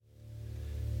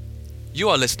You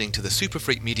are listening to the Super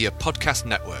Freak Media Podcast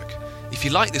Network. If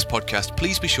you like this podcast,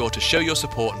 please be sure to show your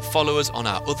support and follow us on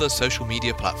our other social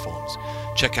media platforms.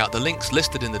 Check out the links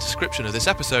listed in the description of this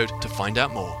episode to find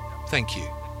out more. Thank you.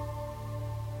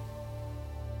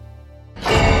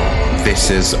 This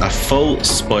is a full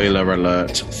spoiler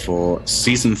alert for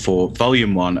Season 4,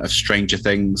 Volume 1 of Stranger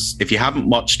Things. If you haven't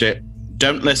watched it,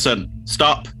 don't listen.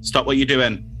 Stop what you're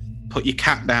doing. Put your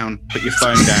cat down. Put your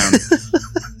phone down.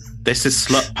 This is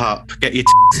Slut Pop. Get your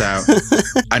tits out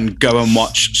and go and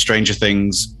watch Stranger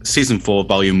Things Season 4,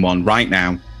 Volume 1 right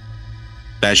now.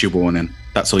 There's your warning.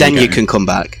 That's all. Then you can come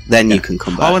back. You can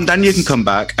come back. Oh, and then you can come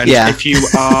back. And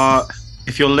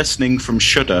if you're listening from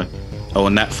Shudder or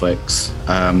Netflix,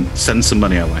 send some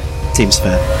money our way. Seems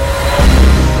fair.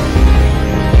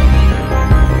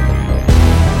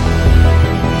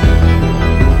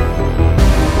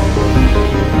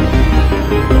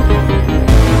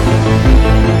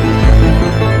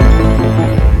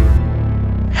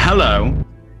 Hello,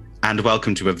 and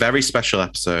welcome to a very special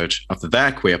episode of the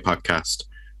They're Queer podcast,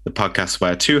 the podcast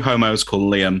where two homos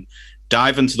called Liam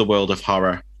dive into the world of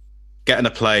horror, get in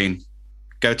a plane,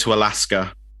 go to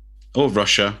Alaska or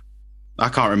Russia. I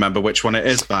can't remember which one it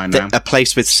is by now. A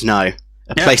place with snow.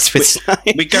 Place with snow.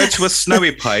 We go to a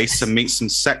snowy place and meet some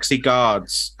sexy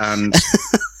guards and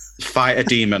fight a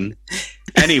demon.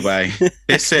 Anyway,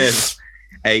 this is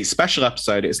a special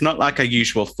episode. It's not like our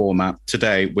usual format.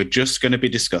 Today, we're just going to be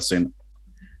discussing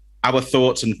our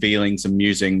thoughts and feelings and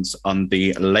musings on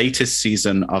the latest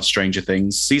season of Stranger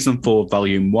Things. Season 4,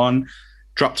 Volume 1,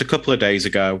 dropped a couple of days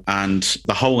ago, and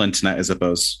the whole internet is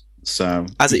abuzz. So,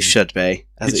 as it should be.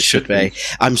 As it should be.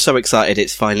 I'm so excited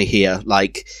it's finally here.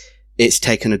 Like, it's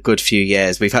taken a good few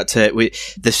years.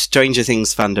 The Stranger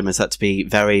Things fandom has had to be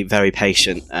very, very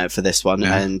patient for this one.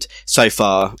 Yeah. And so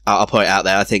far, I'll put it out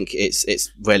there, I think it's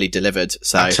really delivered.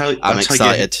 So I'm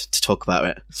excited to talk about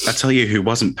it. I tell you who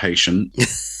wasn't patient.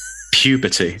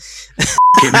 Puberty.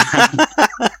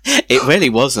 It really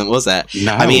wasn't, was it?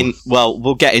 No. I mean, well,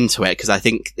 we'll get into it because I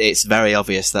think it's very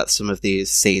obvious that some of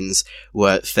these scenes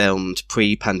were filmed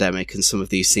pre-pandemic and some of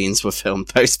these scenes were filmed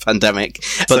post-pandemic.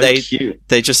 But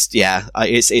they just,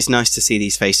 it's nice to see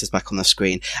these faces back on the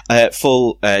screen.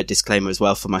 Full disclaimer as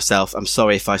well for myself. I'm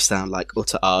sorry if I sound like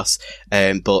utter arse,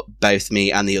 but both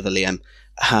me and the other Liam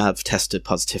have tested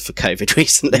positive for COVID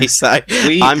recently, so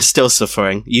I'm still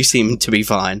suffering. You seem to be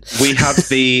fine. We have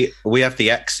the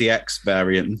XCX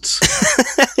variant.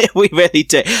 We really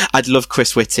do. I'd love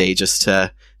Chris Whitty just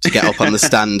to get up on the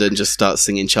stand and just start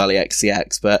singing Charlie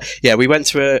XCX. But yeah, we went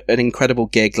to an incredible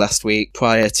gig last week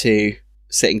prior to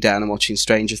sitting down and watching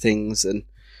Stranger Things, and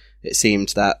it seemed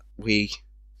that we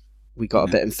got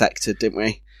a bit infected, didn't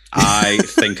we? I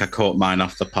think I caught mine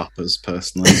off the poppers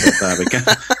personally, but there we go.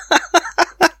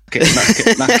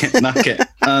 Knock it.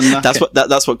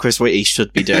 That's what Chris Whitty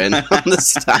should be doing on the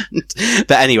stand.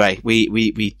 But anyway,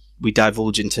 we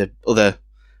divulge into other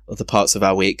parts of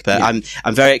our week. But yeah.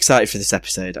 I'm very excited for this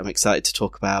episode. I'm excited to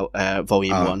talk about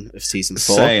Volume 1 of Season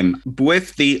 4. Same.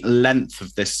 With the length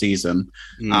of this season,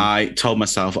 I told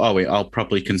myself, I'll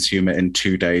probably consume it in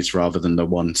 2 days rather than the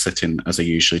one sitting as I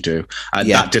usually do.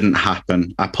 That didn't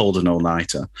happen. I pulled an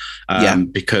all-nighter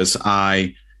because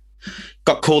I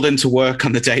got called into work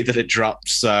on the day that it dropped,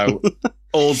 so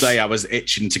all day I was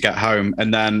itching to get home,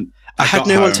 and then I had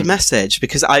no one to message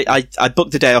because I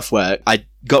booked the day off work. I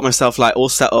got myself like all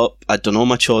set up. I'd done all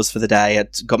my chores for the day. I'd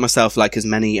got myself like as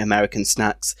many American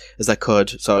snacks as I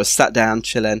could. So I was sat down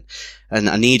chilling, and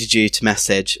I needed you to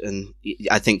message. And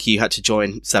I think you had to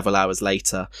join several hours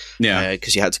later. Yeah,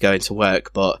 because you had to go into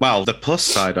work. But well, the plus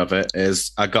side of it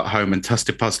is I got home and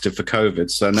tested positive for COVID.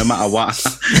 So no matter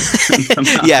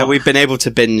what, we've been able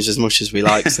to binge as much as we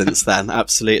like since then.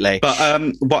 Absolutely. But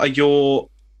what are your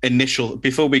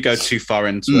before we go too far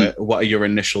into it, what are your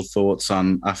initial thoughts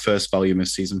on our first volume of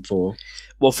Season 4?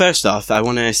 Well, first off, I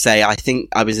want to say I think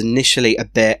I was initially a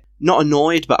bit, not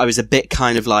annoyed, but I was a bit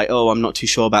kind of like, I'm not too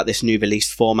sure about this new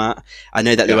release format. I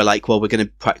know that they were like, well, we're going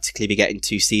to practically be getting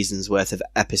 2 seasons worth of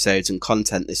episodes and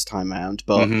content this time around.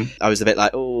 But I was a bit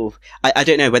like, I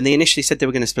don't know. When they initially said they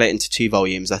were going to split it into 2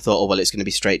 volumes, I thought, it's going to be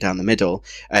straight down the middle.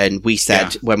 And we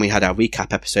said when we had our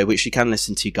recap episode, which you can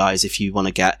listen to, guys, if you want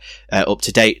to get up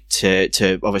to date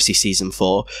to obviously Season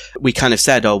 4, we kind of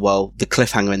said, the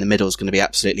cliffhanger in the middle is going to be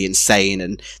absolutely insane.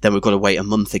 And then we've got to wait a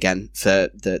month again for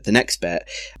the next bit.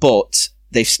 But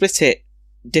they've split it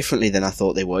differently than I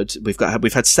thought they would. We've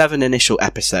had 7 initial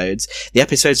episodes. The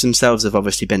episodes themselves have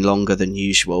obviously been longer than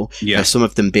usual. Some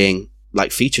of them being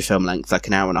like feature film length, like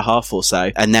an hour and a half or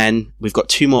so. And then we've got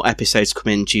 2 more episodes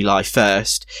coming July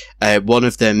 1st. One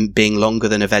of them being longer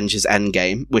than Avengers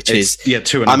Endgame, which is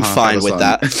 2.5 I'm fine with long.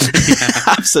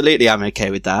 that. Absolutely, I'm okay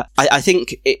with that. I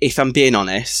think, if I'm being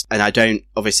honest, and I don't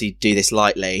obviously do this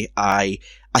lightly, I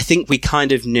think we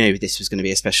kind of knew this was going to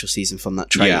be a special season from that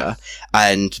trailer,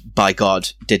 and by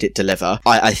God, did it deliver.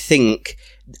 I think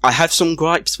I have some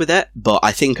gripes with it, but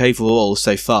I think overall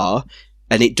so far,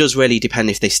 and it does really depend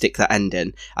if they stick that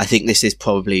ending, I think this has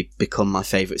probably become my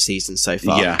favourite season so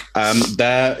far. Yeah,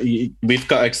 we've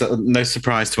got, no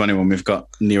surprise to anyone, we've got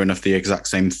near enough the exact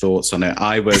same thoughts on it.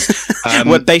 I was...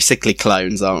 We're basically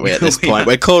clones, aren't we, at this point?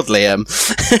 We're called Liam.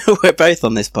 We're both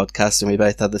on this podcast and we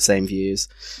both have the same views.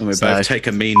 And we both take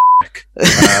a mean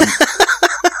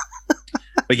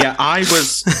But yeah, I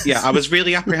was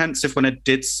really apprehensive when I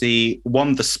did see,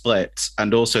 one, the split,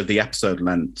 and also the episode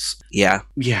lengths. Yeah,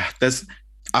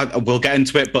 we'll get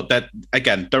into it, but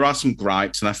there are some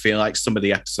gripes, and I feel like some of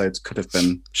the episodes could have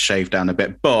been shaved down a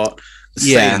bit. But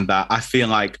saying that, I feel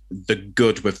like the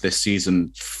good with this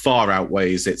season far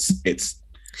outweighs its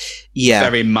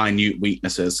very minute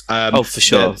weaknesses. For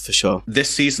sure. This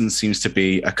season seems to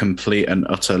be a complete and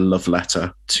utter love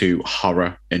letter to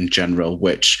horror in general,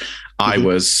 which I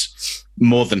was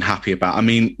more than happy about. I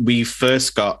mean, we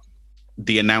first got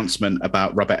the announcement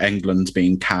about Robert Englund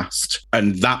being cast,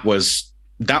 and that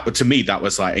to me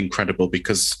was like incredible,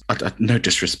 because no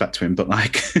disrespect to him, but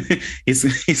like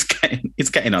he's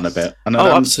getting on a bit. And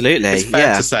absolutely, it's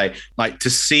fair to say, like, to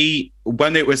see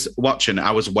when it was watching, I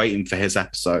was waiting for his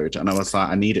episode, and I was like,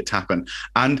 I need it to happen,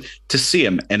 and to see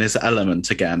him in his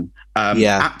element again,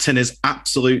 acting his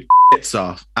absolute bits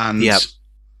off, and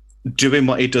doing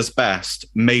what he does best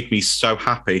made me so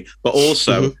happy. But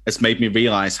also, it's made me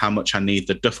realize how much I need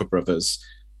the Duffer Brothers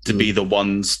to be the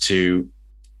ones to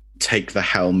take the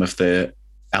helm of the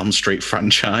Elm Street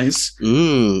franchise.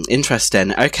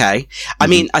 Interesting. Okay. I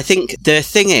mean, I think the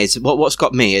thing is, what's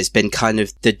got me has been kind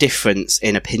of the difference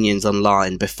in opinions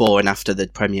online before and after the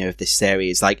premiere of this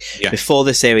series. Like, before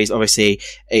the series, obviously,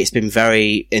 it's been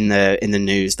very in the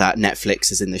news that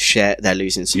Netflix is in the shit. They're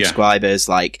losing subscribers.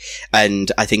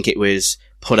 And I think it was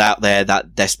put out there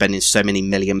that they're spending so many £1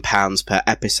 million per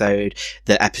episode,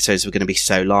 that episodes were going to be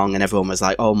so long, and everyone was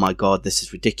like, oh my God, this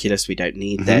is ridiculous, we don't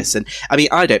need this. And I mean,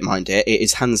 I don't mind it. It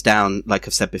is hands down, like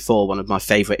I've said before, one of my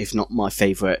favourite, if not my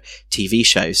favourite TV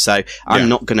shows. So I'm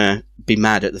not going to be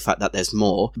mad at the fact that there's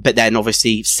more. But then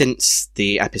obviously, since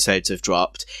the episodes have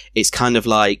dropped, it's kind of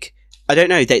like, I don't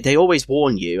know, they always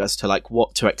warn you as to like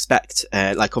what to expect.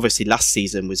 Like obviously last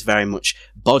season was very much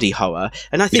body horror,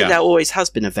 and I think there always has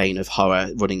been a vein of horror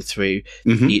running through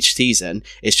each season.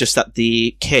 It's just that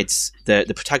the kids, the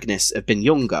protagonists, have been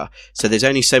younger, so there's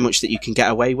only so much that you can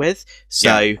get away with.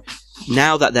 So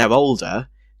now that they're older,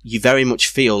 you very much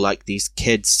feel like these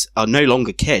kids are no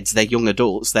longer kids, they're young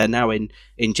adults. They're now in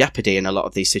jeopardy in a lot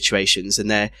of these situations,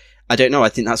 and I don't know, I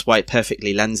think that's why it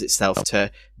perfectly lends itself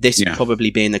to this probably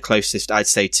being the closest, I'd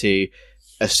say, to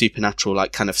a supernatural,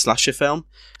 like, kind of slasher film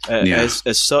as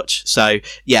such. So,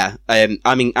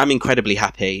 I'm incredibly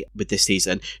happy with this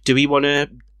season. Do we want to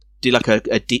do, like,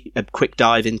 a quick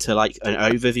dive into, like, an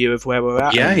overview of where we're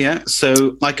at? Yeah.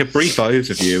 So, like, a brief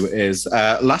overview is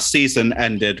last season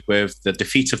ended with the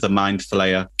defeat of the Mind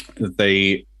Flayer,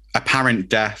 the apparent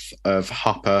death of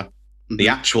Hopper, the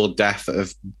actual death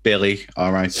of Billy,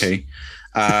 R.I.P.,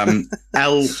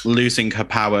 Elle losing her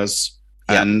powers,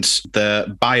 and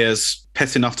the buyers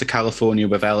pissing off to California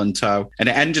with Elle in tow. And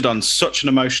it ended on such an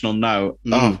emotional note.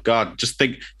 Oh, God, just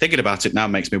thinking about it now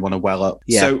makes me want to well up.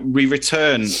 Yeah. So we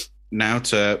return now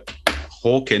to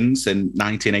Hawkins in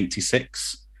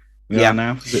 1986.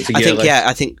 Now.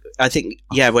 I think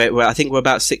we're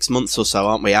about 6 months or so,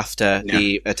 aren't we, after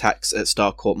the attacks at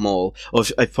Starcourt Mall, or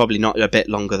probably not, a bit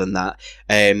longer than that.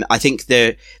 I think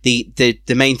the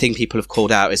main thing people have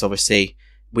called out is obviously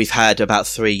we've had about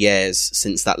 3 years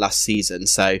since that last season,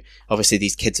 so obviously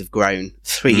these kids have grown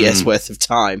 3 years worth of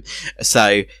time,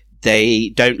 so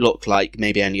they don't look like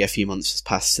maybe only a few months has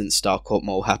passed since Starcourt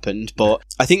Mall happened. But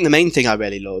I think the main thing I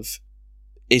really love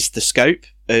is the scope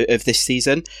of this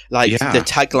season. Like, the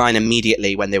tagline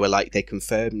immediately when they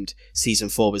confirmed season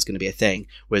 4 was going to be a thing,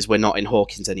 was we're not in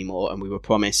Hawkins anymore, and we were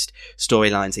promised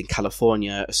storylines in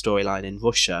California, a storyline in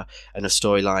Russia, and a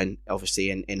storyline obviously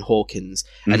in Hawkins.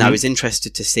 And I was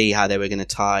interested to see how they were going to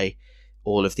tie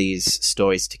all of these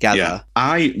stories together.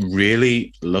 I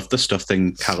really love the stuff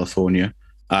in California.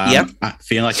 I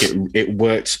feel like it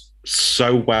worked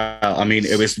so well. I mean,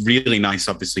 it was really nice,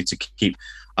 obviously, to keep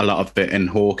a lot of it in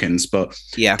Hawkins, but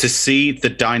Yeah. to see the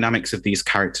dynamics of these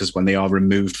characters when they are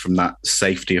removed from that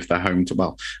safety of their home,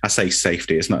 well, I say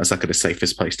safety, it's not exactly the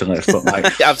safest place to live, but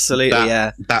like Absolutely,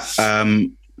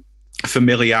 that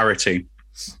familiarity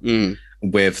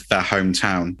with their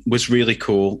hometown was really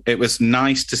cool. It was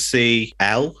nice to see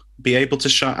Elle be able to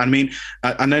shine. I mean,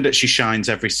 I know that she shines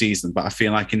every season, but I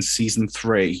feel like in season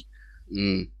 3,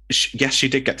 yes, she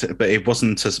did get to, but it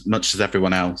wasn't as much as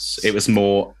everyone else. It was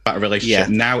more about a relationship.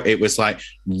 Yeah. Now it was like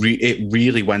it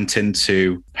really went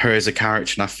into her as a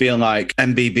character, and I feel like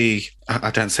MBB.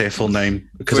 I don't say her full name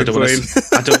because I don't want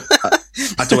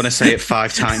to. I don't want to say it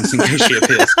 5 times in case she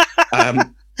appears.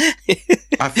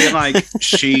 I feel like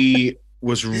she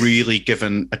was really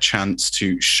given a chance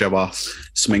to show off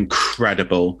some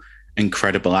incredible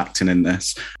acting in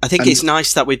this. I think it's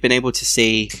nice that we've been able to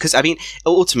see, because I mean,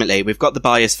 ultimately we've got the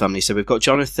Byers family, so we've got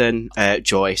Jonathan,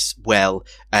 Joyce, Will,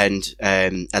 and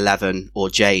 11 or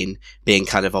Jane being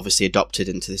kind of obviously adopted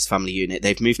into this family unit.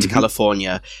 They've moved to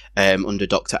California under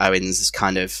Dr. Owens'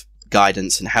 kind of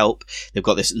guidance and help. They've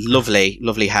got this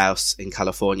lovely house in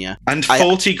California and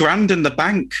 40 grand in the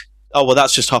bank. Oh, well,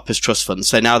 that's just Hopper's trust fund.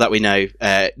 So now that we know,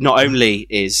 not only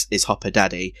is Hopper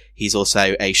daddy, he's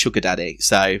also a sugar daddy.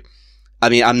 So, I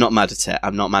mean, I'm not mad at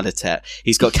it.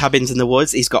 He's got cabins in the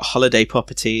woods. He's got holiday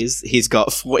properties. He's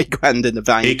got 40 grand in the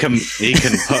bank. He can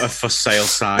put a for sale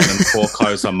sign and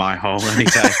foreclose on my home any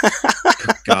day.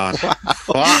 God.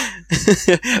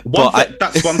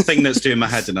 That's one thing that's doing my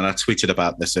head in, and I tweeted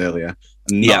about this earlier.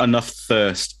 Not enough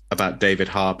thirst about David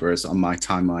Harbour is on my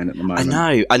timeline at the moment. I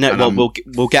know. And well,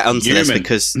 we'll get onto this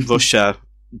because Russia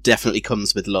definitely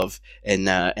comes with love in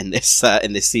this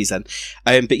season.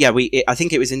 But yeah, I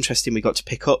think it was interesting. We got to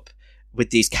pick up with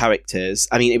these characters.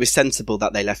 I mean, it was sensible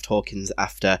that they left Hawkins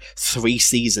after 3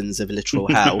 seasons of literal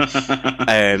hell.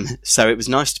 So it was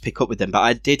nice to pick up with them. But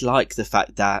I did like the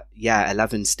fact that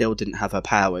 11 still didn't have her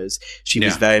powers. She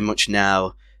was very much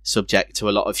now subject to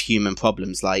a lot of human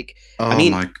problems. Like,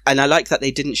 and I like that they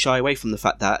didn't shy away from the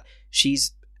fact that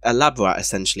she's a lab rat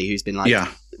essentially who's been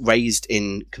raised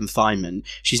in confinement.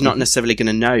 She's not necessarily going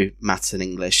to know maths and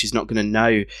English. She's not going to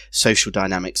know social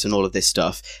dynamics and all of this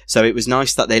stuff. So it was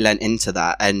nice that they lent into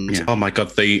that. And oh my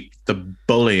god, the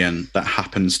bullying that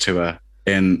happens to her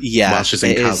while she's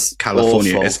in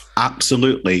California is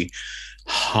absolutely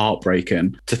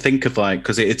heartbreaking to think of. Like,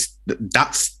 because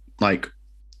that's like,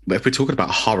 if we're talking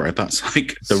about horror, that's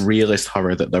like the realest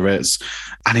horror that there is.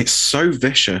 And it's so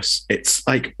vicious. It's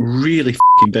like really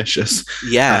f***ing vicious.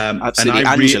 Yeah, absolutely.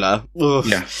 Angela.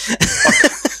 Yeah.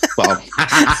 Well,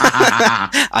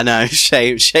 I know.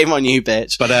 Shame on you,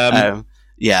 bitch. But I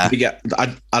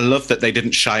love that they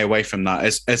didn't shy away from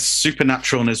that. As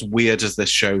supernatural and as weird as this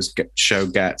show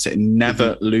gets, it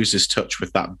never loses touch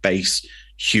with that base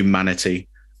humanity.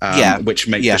 Which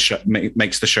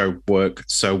makes the show work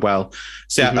so well.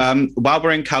 So while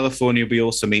we're in California, we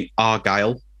also meet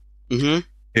Argyle, who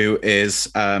is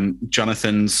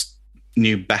Jonathan's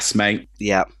new best mate.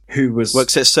 Yeah, who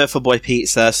works at Surfer Boy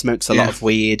Pizza, smokes a lot of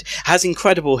weed, has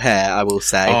incredible hair, I will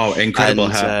say. Oh, incredible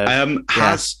hair!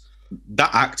 That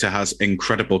actor has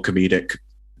incredible comedic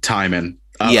timing.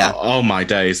 Oh my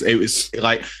days! It was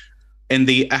like in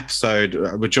the episode,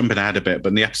 we're jumping ahead a bit, but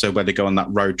in the episode where they go on that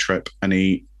road trip and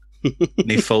he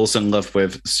falls in love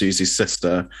with Susie's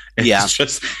sister.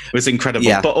 It was incredible,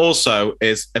 but also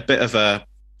is a bit of a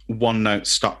one-note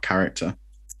stock character.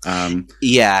 I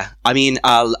mean,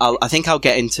 I think I'll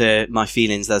get into my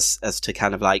feelings as to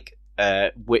kind of like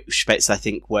which bits I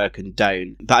think work and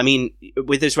don't. But I mean,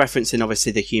 with us referencing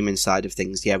obviously the human side of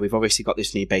things, we've obviously got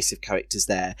this new base of characters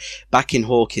there. Back in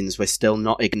Hawkins, we're still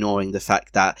not ignoring the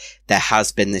fact that there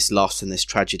has been this loss and this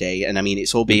tragedy. And I mean,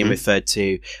 it's all being referred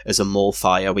to as a mall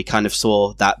fire. We kind of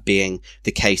saw that being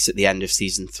the case at the end of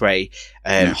season 3.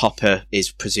 Hopper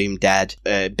is presumed dead.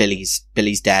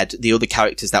 Billy's dead. The other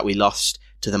characters that we lost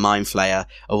to the Mind Flayer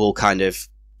are all kind of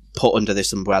put under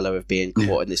this umbrella of being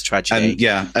caught in this tragedy.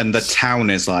 And the town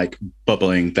is like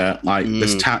bubbling. That like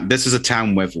this is a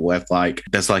town with like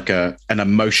there's like an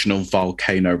emotional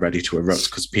volcano ready to erupt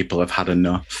because people have had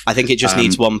enough. I think it just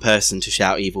needs one person to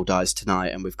shout "Evil dies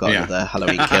tonight," and we've got another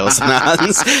Halloween Kills on our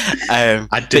hands.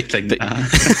 I did think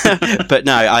that. But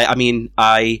no, I mean,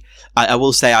 I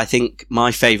will say I think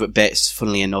my favourite bits,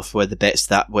 funnily enough, were the bits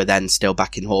that were then still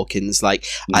back in Hawkins. Like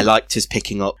I liked us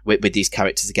picking up with these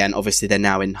characters again. Obviously, they're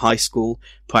now in high school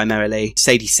primarily.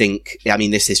 Sadie Sink, I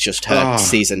mean, this is just her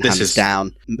season hands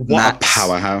down. What a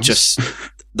powerhouse. Just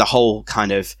the whole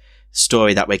kind of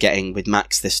story that we're getting with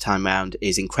Max this time round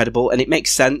is incredible, and it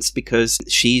makes sense because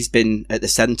she's been at the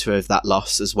center of that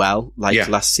loss as well, like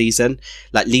last season.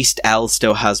 Like, least Elle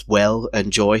still has Will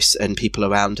and Joyce and people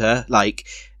around her. Like,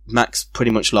 Max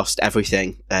pretty much lost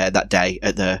everything that day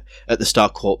at the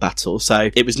Starcourt battle. So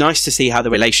it was nice to see how the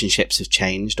relationships have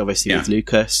changed, obviously with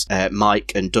Lucas,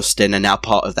 Mike and Dustin are now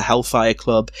part of the Hellfire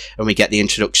Club, and we get the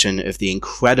introduction of the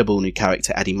incredible new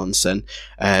character Eddie Munson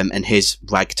and his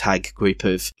ragtag group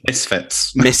of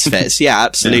misfits. Yeah,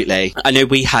 absolutely. Yeah. I know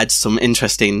we had some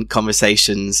interesting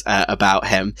conversations about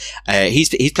him.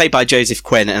 He's played by Joseph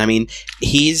Quinn, and I mean,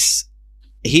 he's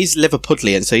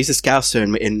Liverpudlian, so he's a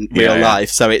Scouser in real life.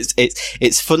 So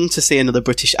it's fun to see another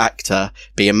British actor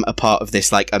be a part of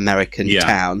this like American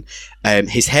town.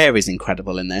 His hair is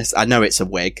incredible in this. I know it's a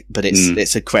wig, but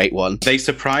it's a great one. They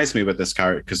surprised me with this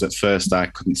character because at first I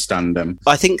couldn't stand him.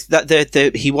 I think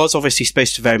that he was obviously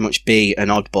supposed to very much be an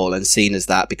oddball and seen as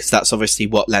that, because that's obviously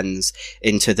what lends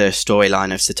into the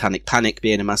storyline of Satanic Panic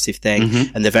being a massive thing,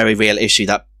 and the very real issue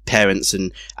that parents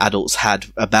and adults had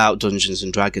about Dungeons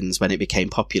and Dragons when it became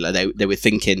popular. They were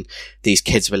thinking these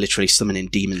kids were literally summoning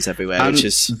demons everywhere, which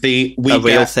is a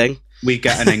real thing. We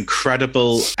get an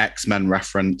incredible X-Men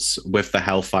reference with the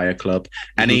Hellfire Club.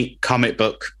 Any comic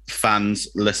book fans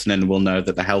listening will know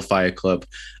that the Hellfire Club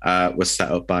was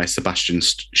set up by Sebastian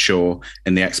Shaw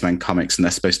in the X-Men comics, and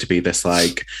they're supposed to be this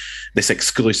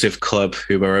exclusive club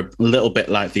who are a little bit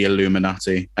like the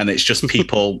Illuminati, and it's just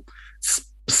people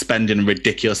spending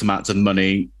ridiculous amounts of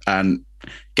money and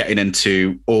getting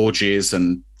into orgies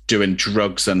and doing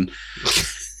drugs and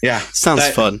sounds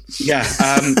fun.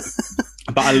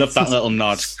 But I love that little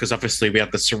nod because obviously we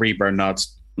had the Cerebro nod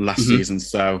last season,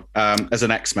 so as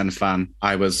an X-Men fan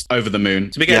I was over the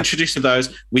moon. So we get introduced to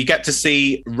those. We get to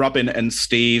see Robin and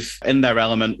Steve in their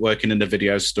element working in the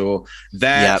video store.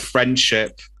 Their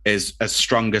friendship is as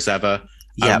strong as ever.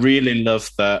 I really love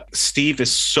that Steve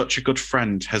is such a good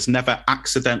friend, has never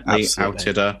accidentally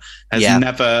outed her,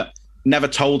 has never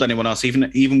told anyone else,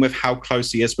 even with how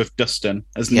close he is with Dustin,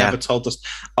 has never told us.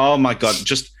 Oh my God,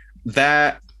 just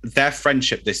their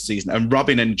friendship this season, and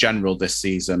Robin in general this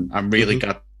season. I'm really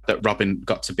glad that Robin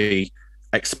got to be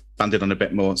expanded on a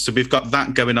bit more. So we've got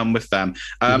that going on with them.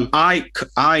 I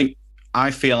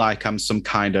feel like I'm some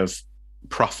kind of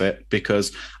prophet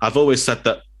because I've always said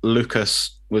that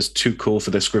Lucas was too cool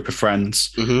for this group of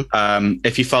friends.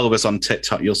 If you follow us on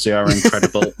TikTok, you'll see our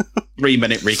incredible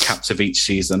 3-minute recaps of each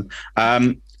season.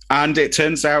 And it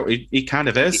turns out he kind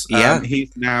of is.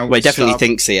 He's now... Well, he definitely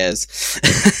thinks he is.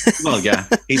 Well, yeah.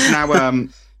 He's now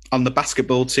on the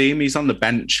basketball team. He's on the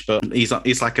bench, but he's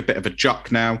like a bit of a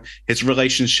jock now. His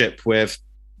relationship with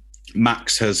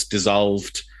Max has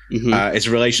dissolved. His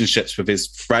relationships with his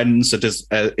friends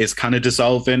is kind of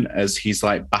dissolving as he's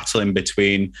like battling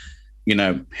between, you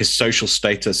know, his social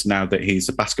status now that he's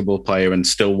a basketball player and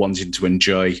still wanting to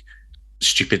enjoy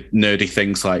stupid nerdy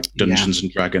things like Dungeons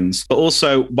and Dragons. But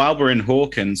also while we're in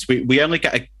Hawkins, we only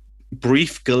get a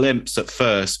brief glimpse at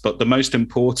first, but the most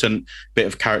important bit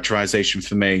of characterization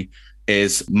for me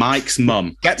is Mike's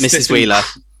mum Mrs. Wheeler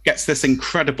gets this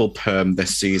incredible perm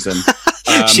this season.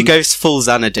 She goes full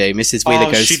Xanadu. Mrs.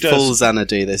 Wheeler goes full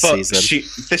Xanadu this season.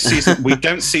 This season, we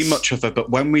don't see much of her, but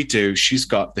when we do, she's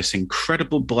got this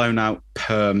incredible blown out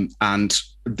perm and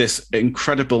this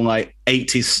incredible like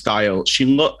 80s style. She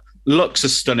looks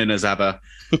as stunning as ever.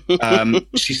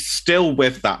 She's still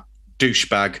with that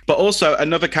douchebag. But also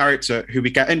another character who we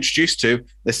get introduced to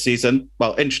this season,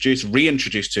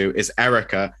 reintroduced to, is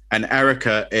Erica. And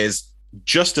Erica is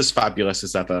just as fabulous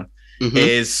as ever.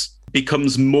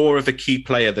 Becomes more of a key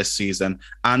player this season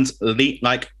and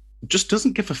just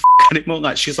doesn't give a anymore.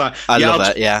 Like she's like,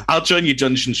 I'll join your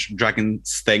Dungeons and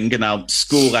Dragons thing and I'll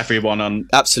school everyone on.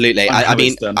 Absolutely. I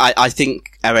mean, I think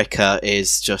Erica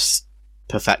is just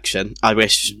perfection. I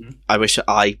wish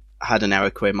I had an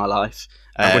Erica in my life.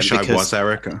 I wish I was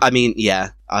Erica. I mean,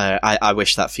 I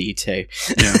wish that for you too.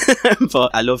 Yeah.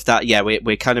 But I love that. Yeah,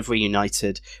 we're kind of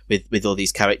reunited with all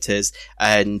these characters.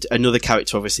 And another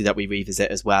character, obviously, that we revisit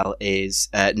as well is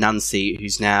Nancy,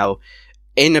 who's now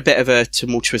in a bit of a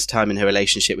tumultuous time in her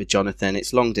relationship with Jonathan.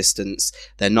 It's long distance.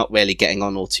 They're not really getting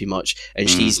on all too much. And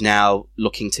she's now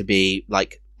looking to be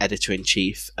like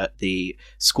editor-in-chief at the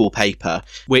school paper,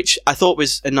 which I thought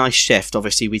was a nice shift.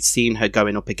 Obviously, we'd seen her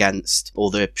going up against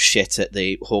all the shit at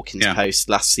the Hawkins Post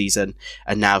last season,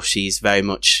 and now she's very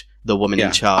much the woman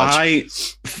in charge.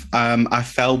 I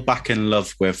fell back in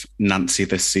love with Nancy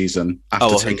this season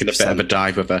after taking a bit of a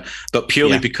dive with her, but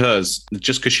purely because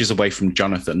she's away from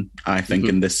Jonathan, I think,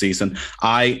 in this season.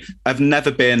 I have never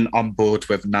been on board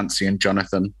with Nancy and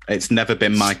Jonathan. It's never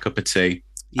been my cup of tea.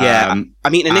 Yeah, I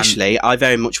mean, initially, I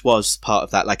very much was part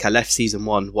of that. Like, I left season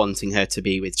 1 wanting her to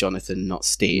be with Jonathan, not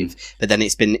Steve. But then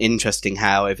it's been interesting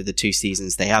how over the 2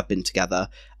 seasons they have been together,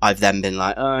 I've then been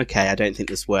like, oh, okay, I don't think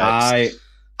this works.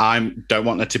 I don't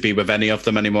want her to be with any of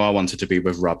them anymore. I want her to be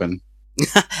with Robin.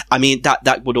 I mean,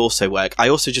 that would also work. I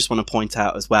also just want to point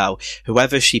out as well,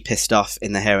 whoever she pissed off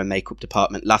in the hair and makeup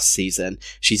department last season,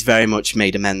 she's very much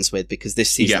made amends with, because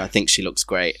this season I think she looks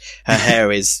great. Her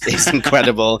hair is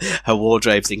incredible. Her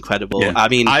wardrobe's incredible. Yeah. I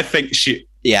mean, I think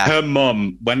her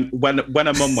mum, when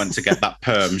her mum went to get that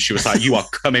perm, she was like, "You are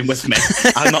coming with me.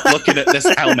 I'm not looking at this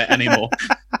helmet anymore."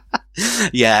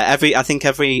 Yeah, I think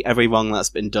every wrong that's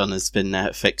been done has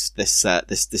been fixed this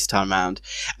time around.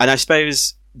 And I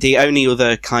suppose the only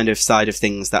other kind of side of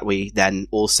things that we then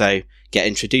also get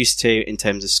introduced to in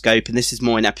terms of scope, and this is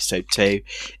more in episode 2,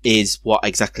 is what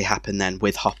exactly happened then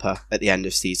with Hopper at the end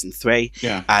of season 3.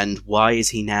 Yeah. And why is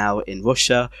he now in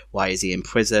Russia? Why is he in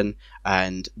prison?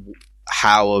 And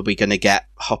how are we going to get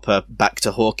Hopper back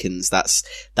to Hawkins? That's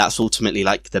ultimately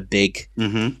like the big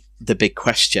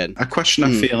question. A question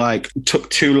I feel like took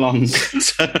too long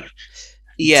to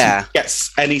get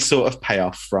any sort of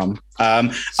payoff from.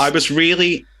 I was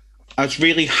really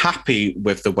happy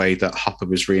with the way that Hopper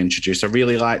was reintroduced. I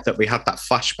really liked that we had that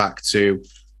flashback to,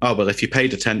 oh, well, if you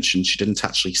paid attention, she didn't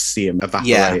actually see him evaporate.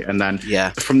 Yeah. And then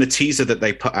from the teaser that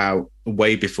they put out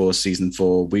way before season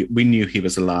 4, we knew he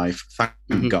was alive.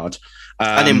 Thank God.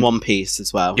 And in one piece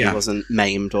as well. Yeah. He wasn't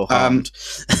maimed or harmed.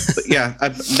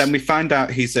 But then we find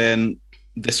out he's in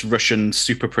this Russian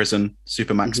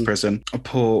supermax prison. A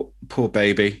poor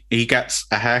baby. He gets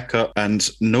a haircut, and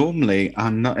normally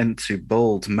I'm not into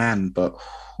bald men, but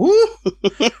oh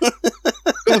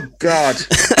God,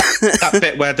 that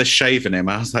bit where they're shaving him,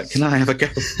 I was like, can I have a go,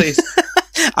 please?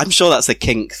 I'm sure that's a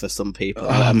kink for some people.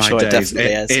 I'm sure days. It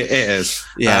definitely is. It is.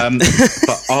 Yeah.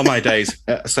 But oh my days.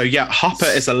 So yeah, Hopper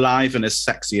is alive and as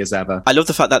sexy as ever. I love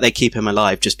the fact that they keep him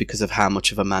alive just because of how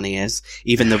much of a man he is.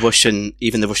 Even the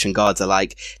Russian guards are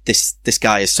like, this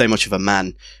guy is so much of a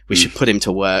man. We should put him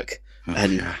to work.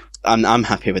 I'm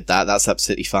happy with that. That's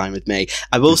absolutely fine with me.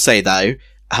 I will say though,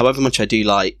 however much I do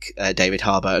like David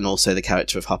Harbour and also the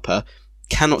character of Hopper,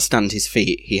 cannot stand his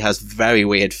feet. He has very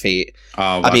weird feet.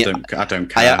 Oh, I don't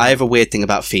care. I have a weird thing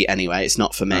about feet anyway. It's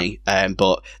not for me.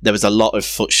 But there was a lot of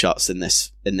foot shots in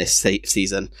this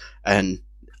season, and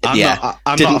I'm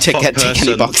didn't not tick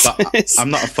any boxes. I'm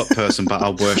not a foot person, but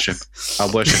I'll worship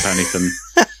anything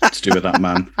to do with that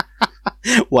man.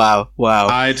 Wow.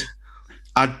 I'd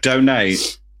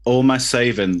donate all my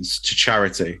savings to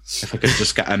charity if I could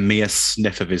just get a mere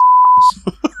sniff of his.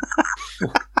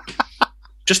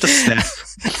 Just a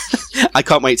sniff. I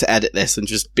can't wait to edit this and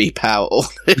just beep out all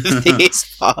of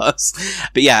these parts.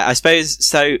 But yeah, I suppose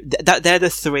so. They're the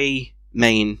 3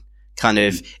 main kind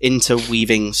of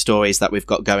interweaving stories that we've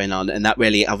got going on, and that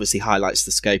really obviously highlights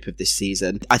the scope of this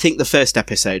season. I think the first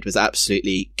episode was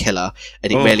absolutely killer,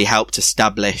 and it really helped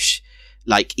establish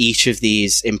like each of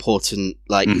these important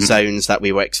zones that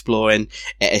we were exploring.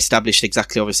 It established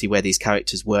exactly obviously where these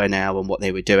characters were now and what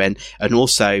they were doing, and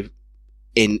also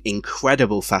in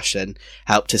incredible fashion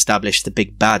helped establish the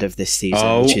big bad of this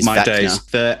season, which is Vecna. Days.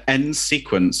 The end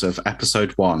sequence of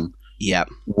episode 1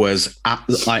 was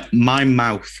like my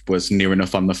mouth was near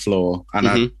enough on the floor, and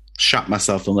I shat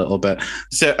myself a little bit.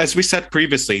 So as we said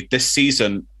previously, this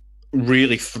season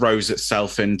really throws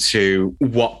itself into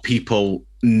what people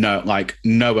know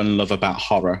and love about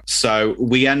horror. So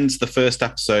we end the first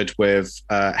episode with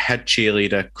head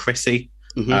cheerleader Chrissy.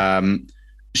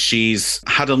 She's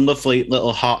had a lovely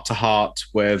little heart-to-heart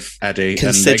with Eddie.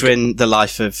 Considering the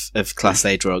life of Class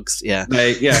A drugs,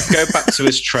 They go back to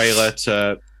his trailer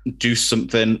to do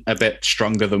something a bit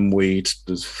stronger than weed.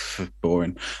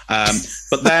 Boring.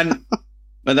 But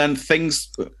then things,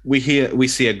 we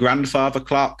see a grandfather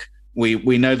clock.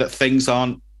 We know that things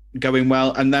aren't going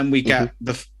well, and then we get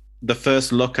the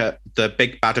first look at the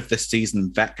big bad of this season,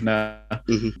 Vecna,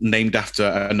 named after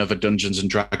another Dungeons and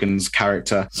Dragons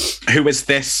character, who is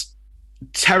this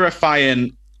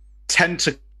terrifying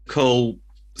tentacle,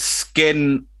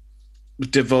 skin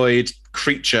devoid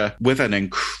creature with an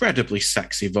incredibly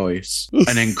sexy voice. Now,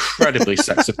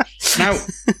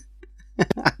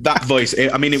 that voice,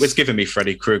 it was giving me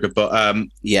Freddy Krueger, but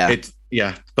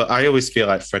but I always feel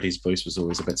like Freddy's voice was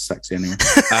always a bit sexy anyway.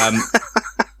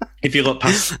 If you look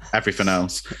past everything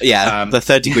else. The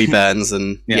 3rd-degree burns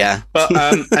and But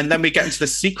and then we get into the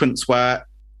sequence where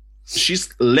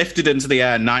she's lifted into the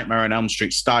air, Nightmare on Elm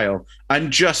Street style,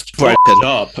 and just broken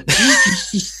up.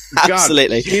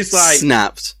 Absolutely. She's like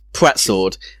snapped.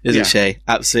 Pretzeled, isn't she?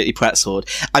 Absolutely pretzeled.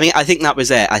 I mean, I think that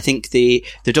was it. I think the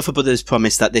Duffer Brothers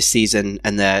promised that this season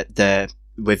and the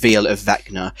reveal of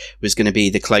Vecna was going to be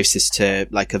the closest to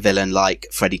like a villain like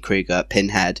Freddy Krueger,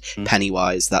 Pinhead,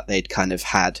 Pennywise that they'd kind of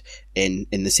had in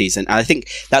the season. And I think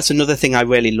that's another thing I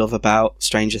really love about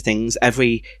Stranger Things.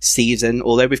 Every season,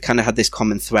 although we've kind of had this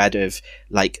common thread of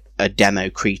like a demo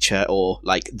creature or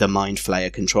like the Mind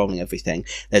Flayer controlling everything,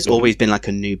 there's always been like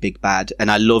a new big bad. And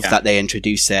I love that they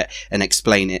introduce it and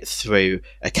explain it through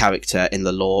a character in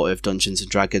the lore of Dungeons and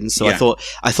Dragons. So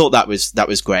I thought that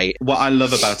was great. What I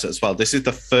love about it as well, this is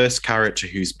the first character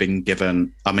who's been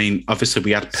given, I mean, obviously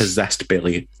we had Possessed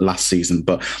Billy last season,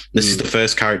 but this is the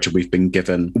first character we've been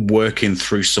given working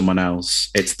through someone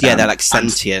else. It's them. They're like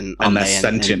sentient. And they're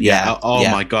sentient.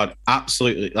 My God.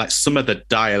 Absolutely. Like some of the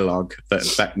dialogue that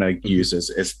Vecna uses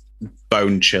is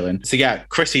bone chilling. So yeah,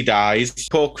 Chrissy dies.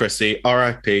 Poor Chrissy.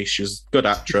 R.I.P. She was a good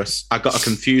actress. I got her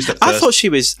confused at first. I thought she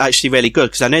was actually really good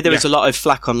because I know there was a lot of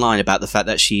flack online about the fact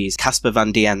that she's Casper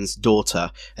Van Dien's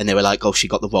daughter, and they were like, "Oh, she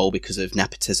got the role because of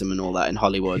nepotism and all that in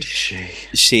Hollywood."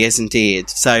 She is indeed.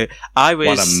 So I was.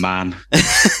 What a man.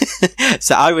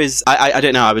 So I was. I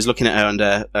don't know. I was looking at her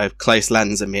under a close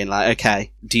lens and being like,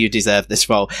 "Okay, do you deserve this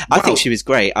role?" I think she was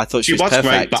great. I thought she was perfect.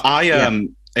 Great, but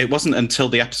it wasn't until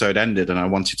the episode ended and I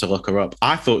wanted to look her up.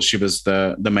 I thought she was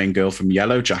the main girl from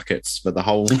Yellow Jackets for the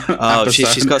whole episode.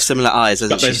 She's got similar eyes,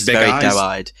 hasn't she? She's very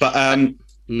doe-eyed. But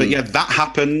yeah, that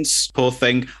happens. Poor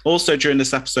thing. Also, during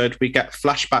this episode, we get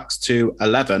flashbacks to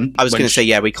 11. I was going to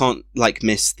say, we can't like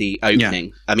miss the opening.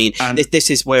 Yeah. I mean, this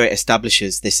is where it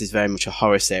establishes this is very much a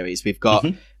horror series. We've got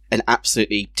an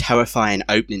absolutely terrifying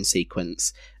opening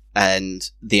sequence. And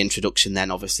the introduction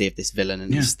then obviously of this villain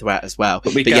and his threat as well.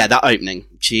 But that opening,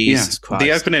 Jesus Christ.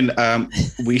 The opening,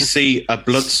 we see a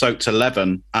blood-soaked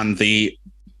 11 and the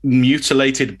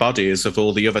mutilated bodies of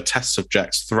all the other test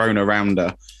subjects thrown around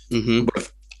her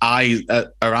with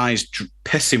her eyes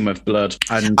pissing with blood.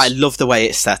 And I love the way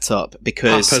it's set up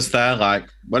because Hopper's there like,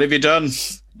 what have you done?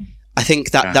 I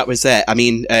think that was it. I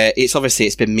mean,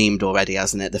 it's been memed already,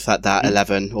 hasn't it? The fact that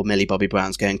 11 or Millie Bobby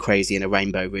Brown's going crazy in a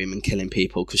rainbow room and killing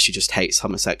people because she just hates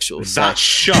homosexuals. That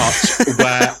shot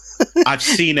where I've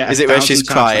seen it. Is it where she's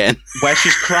crying? Where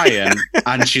she's crying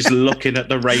and she's looking at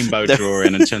the rainbow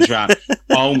drawing and turns around.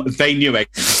 They knew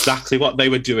exactly what they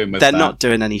were doing with that. They're not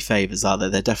doing any favours, are they?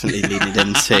 They're definitely leaning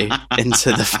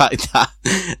into the fact that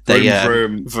they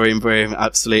vroom,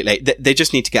 absolutely. They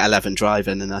just need to get 11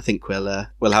 driving, and I think we'll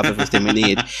have everything we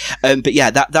need. But yeah,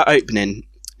 that opening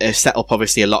set up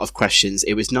obviously a lot of questions.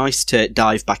 It was nice to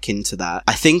dive back into that.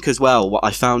 I think as well, what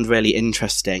I found really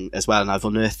interesting as well, and I've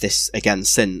unearthed this again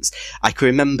since, I can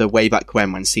remember way back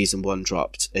when season 1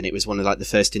 dropped, and it was one of like the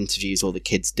first interviews all the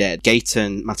kids did.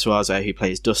 Gaten Matarazzo, who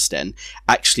plays Dustin,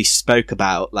 actually spoke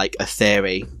about like a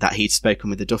theory that he'd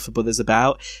spoken with the Duffer Brothers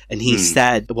about, and he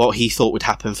said what he thought would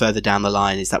happen further down the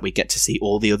line is that we get to see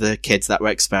all the other kids that were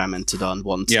experimented on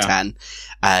 1 to 10,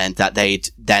 and that they'd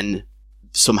then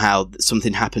somehow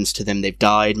something happens to them, they've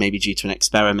died maybe due to an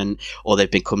experiment, or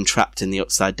they've become trapped in the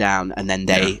Upside Down, and then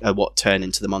they are what turn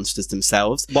into the monsters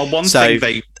themselves. Well, one thing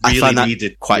they really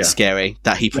needed, quite scary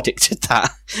that he predicted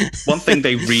that. One thing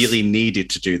they really needed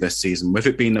to do this season, with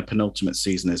it being the penultimate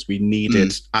season, is we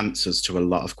needed answers to a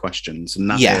lot of questions, and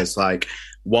that is like,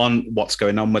 1, what's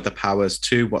going on with the powers?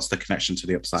 2, what's the connection to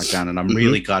the Upside Down? And I'm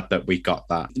really glad that we got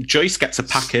that. Joyce gets a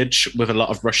package with a lot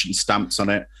of Russian stamps on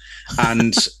it.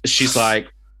 And she's like,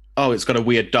 oh, it's got a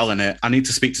weird doll in it. I need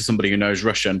to speak to somebody who knows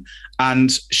Russian.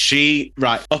 And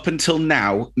up until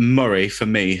now, Murray, for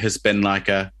me, has been like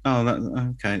okay,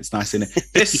 it's nice in it.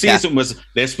 This season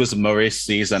this was Murray's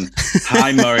season.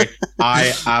 Hi, Murray.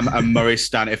 I am a Murray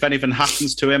stan. If anything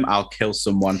happens to him, I'll kill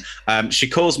someone. She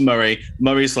calls Murray.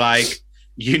 Murray's like,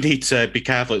 you need to be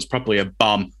careful. It's probably a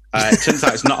bomb. It turns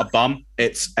out it's not a bomb.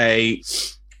 It's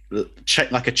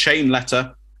like a chain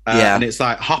letter. And it's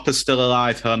like, Hopper's still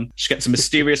alive, hun. She gets a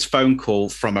mysterious phone call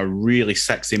from a really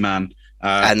sexy man,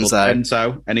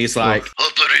 Enzo. And he's like,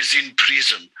 Hopper is in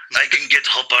prison. I can get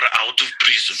Hopper out of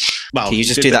prison. Well, can you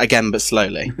just do that again, but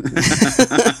slowly?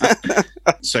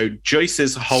 So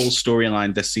Joyce's whole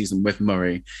storyline this season with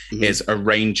Murray is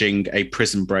arranging a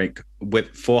prison break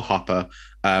for Hopper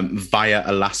via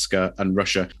Alaska and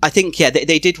Russia. I think,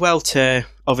 they did well to,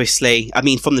 obviously, I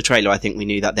mean, from the trailer, I think we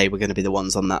knew that they were going to be the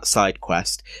ones on that side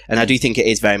quest. And I do think it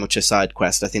is very much a side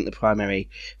quest. I think the primary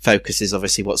focus is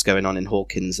obviously what's going on in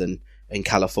Hawkins and in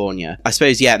California. I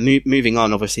suppose, moving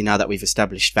on, obviously, now that we've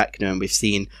established Vecna and we've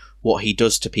seen what he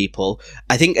does to people,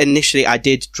 I think initially I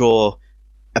did draw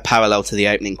a parallel to the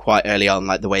opening quite early on,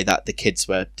 like the way that the kids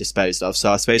were disposed of.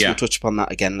 So I suppose we'll touch upon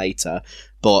that again later.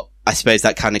 But I suppose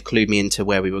that kind of clued me into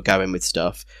where we were going with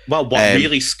stuff. Well, what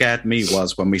really scared me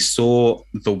was when we saw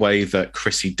the way that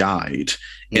Chrissy died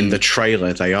in the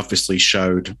trailer, they obviously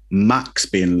showed Max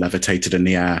being levitated in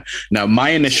the air. Now, my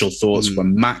initial thoughts were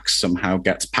Max somehow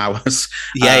gets powers.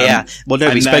 Yeah. Well,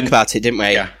 no, we spoke about it, didn't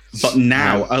we? Yeah. But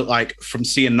now, like, from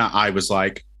seeing that, I was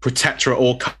like, protect her at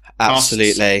all costs.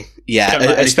 Absolutely. Yeah,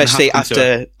 especially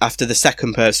after the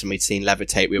second person we'd seen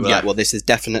levitate, we were like, well, this is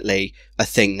definitely a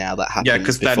thing now that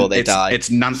happens before they die. It's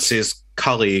Nancy's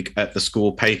colleague at the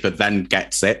school paper then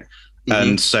gets it.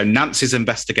 And so Nancy's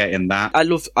investigating that. I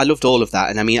loved all of that.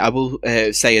 And I mean, I will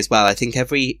say as well, I think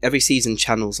every season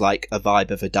channels like a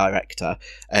vibe of a director.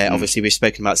 Obviously, we've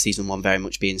spoken about season 1 very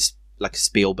much being like a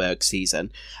Spielberg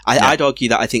season. I'd argue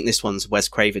that I think this one's Wes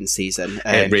Craven's season.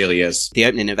 It really is. The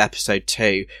opening of episode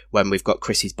 2, when we've got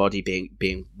Chrissy's body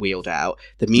being wheeled out,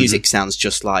 the music sounds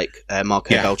just like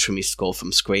Marco Beltrami's score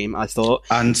from Scream, I thought.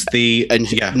 And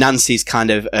Nancy's kind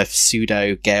of a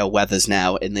pseudo Gail Weathers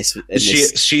now in this.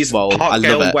 She's role. hot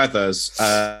Gail Weathers.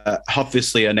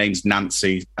 Obviously, her name's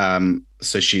Nancy.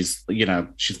 So she's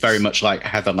very much like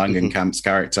Heather Langenkamp's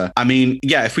character. I mean,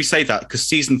 if we say that, because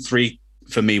season 3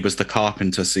 for me was the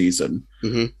Carpenter season.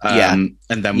 And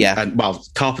then,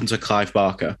 Carpenter, Clive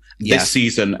Barker. This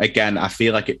season, again, I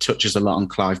feel like it touches a lot on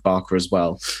Clive Barker as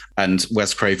well. And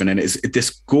Wes Craven. And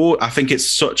I think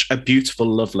it's such a beautiful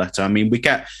love letter. I mean, we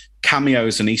get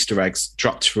cameos and Easter eggs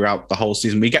dropped throughout the whole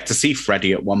season. We get to see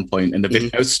Freddie at one point in the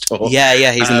video store.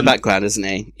 Yeah, he's in the background, isn't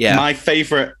he? Yeah. My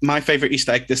favorite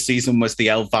Easter egg this season was the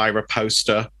Elvira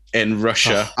poster in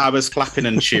Russia. I was clapping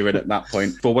and cheering at that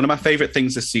point. But one of my favorite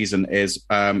things this season is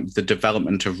the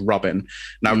development of Robin.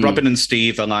 Now, Robin and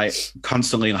Steve are like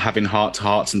constantly having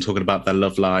heart-to-hearts and talking about their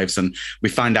love lives. And we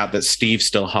find out that Steve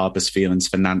still harbors feelings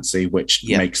for Nancy, which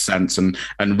makes sense. And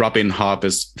Robin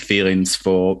harbors feelings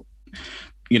for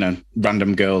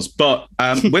random girls. But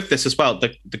with this as well,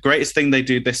 the greatest thing they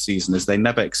do this season is they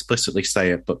never explicitly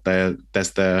say it, but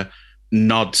there's the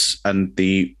nods and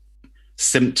the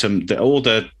symptom,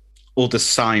 all the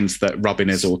signs that Robin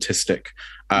is autistic.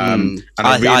 And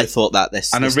I thought that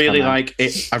this, and I really like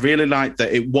it. I really like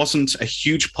that it wasn't a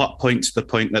huge plot point to the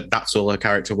point that that's all her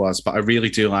character was, but I really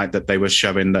do like that they were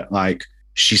showing that like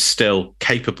she's still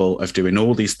capable of doing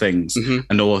all these things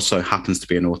and also happens to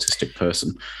be an autistic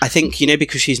person. I think,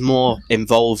 because she's more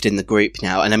involved in the group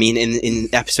now. And I mean, in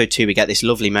episode 2, we get this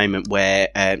lovely moment where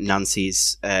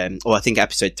Nancy's, or I think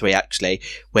episode 3 actually,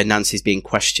 where Nancy's being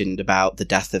questioned about the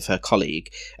death of her colleague.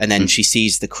 And then she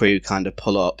sees the crew kind of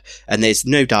pull up and there's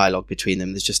no dialogue between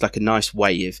them. There's just like a nice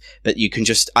wave, but you can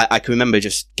just, I can remember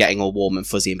just getting all warm and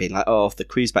fuzzy and being like, oh, the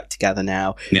crew's back together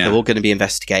now. Yeah. They're all going to be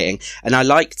investigating. And I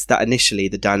liked that initially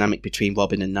the dynamic between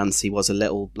Robin and Nancy was a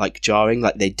little like jarring,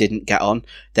 like they didn't get on.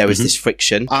 There was this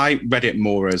friction. I read it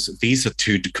more as these are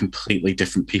two completely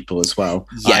different people as well.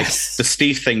 Yes. Like, the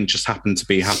Steve thing just happened to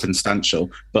be happenstantial,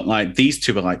 but like these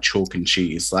two are like chalk and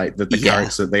cheese, like the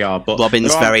characters that they are. But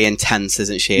Robin's very intense,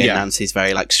 isn't she? And Nancy's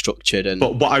very like structured. And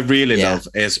but what I really love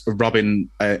is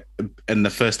Robin in the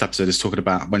first episode is talking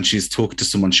about when she's talking to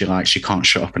someone she likes, she can't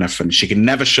shut up and everything. She can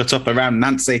never shut up around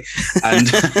Nancy, and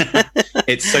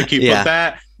it's so cute. But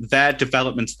their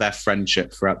development, their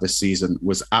friendship throughout this season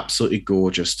was absolutely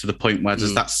gorgeous, to the point where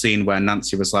there's that scene where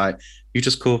Nancy was like, you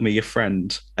just called me your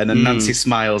friend, and then Nancy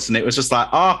smiles, and it was just like,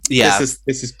 this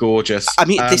is gorgeous. I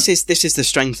mean, this is the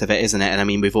strength of it, isn't it? And I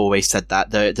mean, we've always said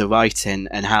that the writing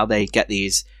and how they get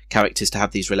these characters to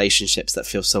have these relationships that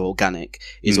feel so organic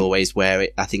is always where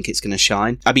I think it's going to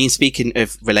shine. I mean, speaking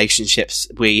of relationships,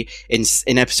 we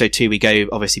in episode 2 we go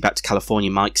obviously back to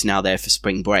California. Mike's now there for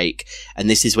spring break, and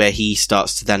this is where he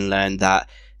starts to then learn that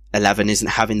 11 isn't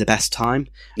having the best time.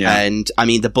 And I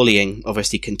mean, the bullying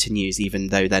obviously continues even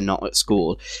though they're not at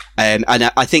school. And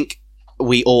I think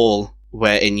we all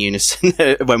were in unison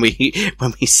when we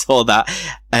saw that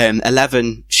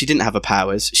 11, she didn't have her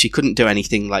powers, she couldn't do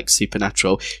anything like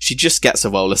supernatural, she just gets a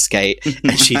roller skate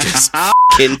and she just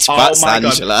fucking twats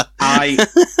Angela.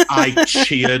 I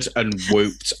cheered and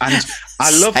whooped, and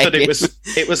I love that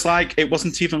it was like, it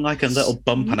wasn't even like a little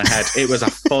bump on her head, it was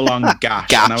a full-on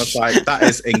gash, and I was like, that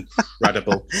is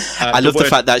incredible. I love the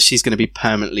fact that she's going to be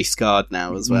permanently scarred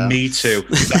now as well. Me too.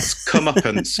 That's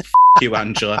comeuppance. You,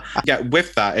 Angela. Yeah,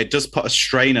 with that, it does put a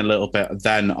strain a little bit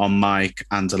then on Mike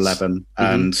and 11,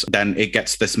 and then it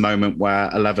gets this moment where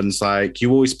 11's like,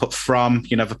 you always put from,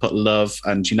 you never put love,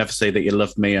 and you never say that you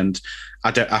love me, and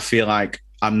I feel like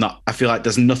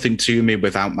there's nothing to me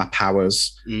without my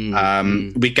powers.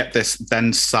 We get this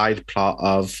then side plot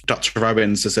of Dr.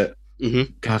 Owens, is it?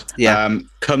 God. Yeah.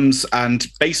 Comes and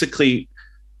basically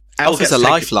Elle offers gets a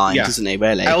taken- lifeline, yeah. doesn't he,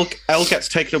 really? Elle gets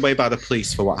taken away by the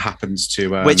police for what happens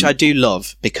to... Which I do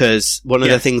love, because one of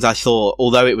Yeah. the things I thought,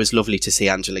 although it was lovely to see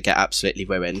Angela get absolutely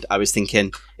ruined, I was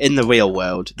thinking, in the real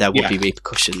world, there will Yeah. be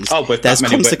repercussions. Oh, with There's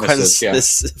that many consequences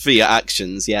witnesses, for your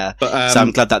actions, yeah. But, So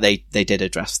I'm glad that they did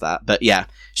address that. But yeah,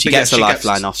 she But yeah, gets a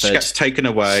lifeline offered. She gets taken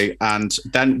away, and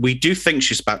then we do think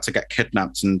she's about to get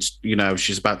kidnapped, and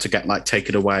she's about to get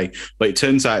taken away. But it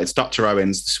turns out it's Dr.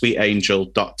 Owens, the sweet angel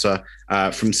doctor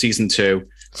from season 2,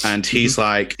 and he's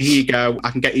like, "Here you go.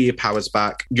 I can get you your powers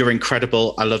back. You're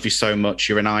incredible. I love you so much.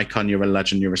 You're an icon. You're a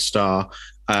legend. You're a star.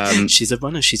 She's a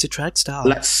runner. She's a drag star.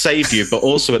 Let's save you." But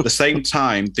also at the same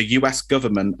time, the US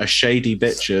government are shady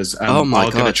bitches and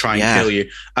are going to try and kill you.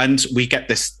 And we get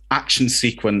this action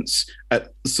sequence at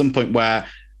some point where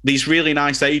these really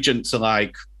nice agents are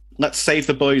like, "Let's save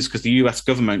the boys," because the US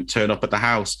government turn up at the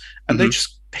house, and they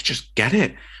just get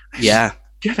it.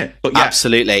 Get it. But yeah,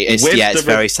 absolutely. It's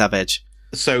very savage.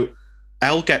 So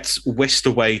Elle gets whisked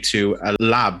away to a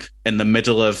lab in the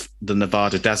middle of the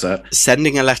Nevada desert,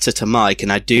 sending a letter to Mike,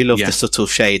 and I do love the subtle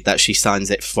shade that she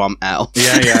signs it from Elle.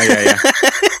 Yeah.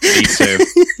 Me too.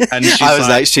 And I was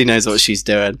like, she knows what she's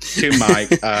doing. To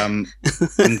Mike, I'm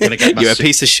gonna get my you're a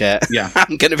piece of shit. Yeah,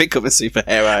 I'm gonna become a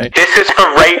superhero. This is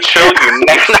for Rachel, you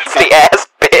nasty ass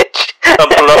bitch. A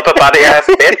blubber body ass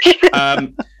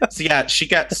bitch. So yeah, she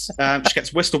gets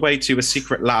whisked away to a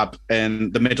secret lab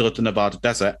in the middle of the Nevada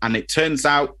desert, and it turns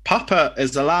out Papa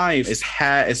is alive. His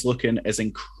hair is looking as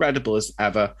incredible as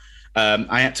ever.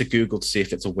 I had to Google to see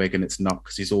if it's a wig, and it's not,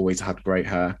 because he's always had great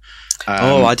hair.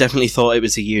 I definitely thought it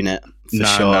was a unit.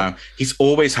 No, he's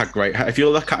always had great hair. If you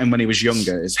look at him when he was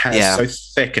younger, his hair is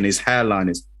so thick, and his hairline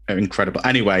is incredible.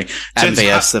 Anyway,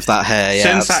 envious of that hair. Yeah,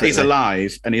 turns out he's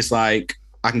alive, and he's like,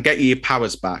 "I can get you your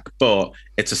powers back, but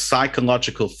it's a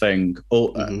psychological thing."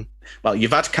 Well,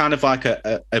 you've had kind of like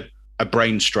a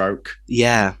brain stroke.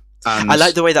 Yeah. I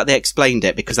like the way that they explained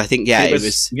it, because I think,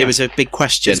 it was a big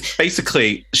question. It's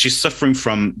basically, she's suffering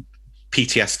from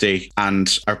PTSD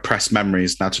and repressed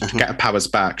memories. Now, to get her powers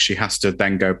back, she has to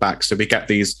then go back. So we get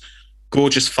these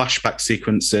gorgeous flashback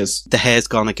sequences. The hair's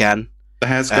gone again. The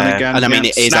hair's gone again. And I mean,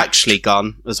 it is actually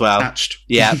gone as well. Snatched.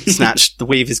 Yeah, snatched. The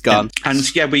weave is gone.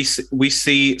 And yeah, we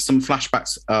see some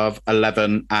flashbacks of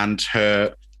Eleven and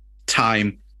her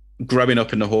time growing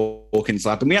up in the Hawkins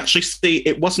lab. And we actually see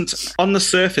it wasn't, on the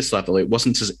surface level, it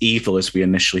wasn't as evil as we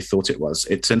initially thought it was.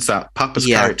 It turns out Papa's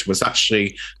character was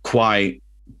actually quite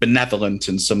benevolent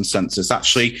in some senses.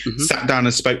 Actually sat down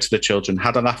and spoke to the children,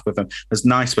 had a laugh with them, was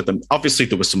nice with them. Obviously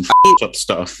there was some up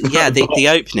stuff. Yeah, the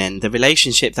opening, the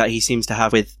relationship that he seems to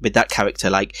have with that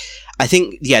character, I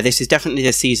think, this is definitely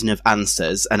the season of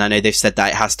answers, and I know they've said that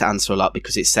it has to answer a lot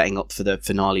because it's setting up for the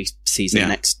finale season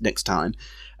next time.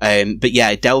 But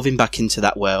yeah, delving back into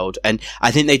that world. And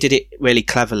I think they did it really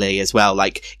cleverly as well,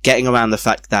 getting around the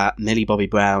fact that Millie Bobby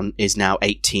Brown is now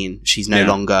 18. She's no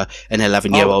longer an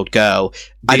 11-year-old girl.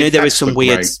 I know there was some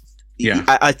weird... Yeah.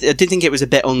 I did think it was a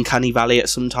bit uncanny valley at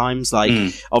some times.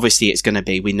 Obviously it's going to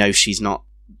be, we know she's not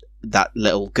that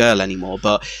little girl anymore,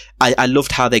 but I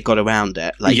loved how they got around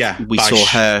it. We saw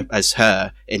her as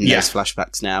her in those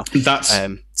flashbacks now. That's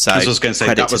so I was going to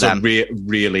say that was a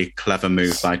really clever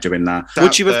move by doing that.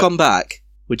 Would you have gone back?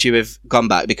 Would you have gone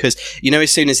back? Because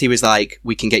as soon as he was like,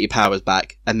 "We can get your powers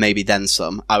back and maybe then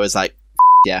some," I was like,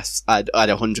 "Yes, I'd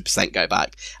 100% go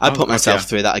back. I'd put myself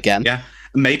through that again." Yeah.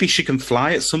 Maybe she can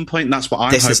fly at some point. That's what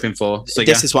I'm hoping for. So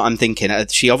this is what I'm thinking.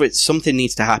 Something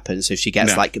needs to happen so she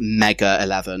gets mega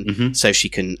 11, so she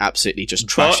can absolutely just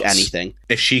trash anything.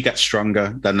 If she gets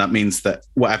stronger, then that means that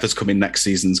whatever's coming next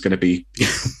season is going to be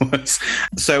worse.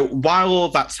 So while all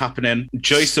that's happening,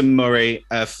 Joyce and Murray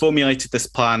formulated this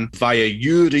plan via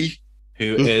Yuri,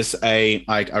 who is a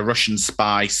Russian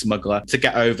spy smuggler, to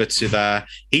get over to there.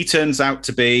 He turns out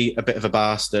to be a bit of a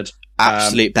bastard.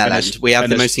 Absolute bellend. We have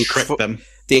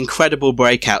the incredible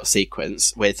breakout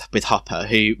sequence with Hopper,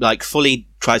 who fully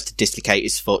tries to dislocate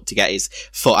his foot to get his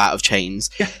foot out of chains.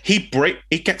 Yeah, he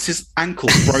gets his ankle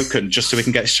broken just so he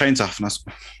can get his chains off. And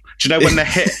do you know when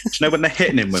they're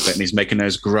hitting him with it and he's making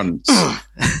those grunts?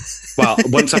 Well,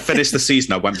 once I finished the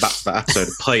season, I went back to that episode,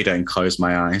 played it, and closed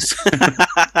my eyes.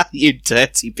 You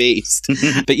dirty beast.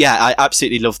 But yeah, I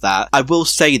absolutely love that. I will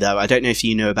say, though, I don't know if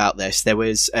you know about this, there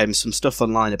was some stuff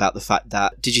online about the fact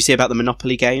that, did you see about the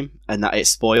Monopoly game and that it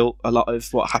spoiled a lot of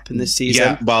what happened this season?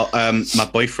 Yeah, well, my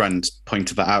boyfriend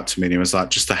pointed that out to me and he was like,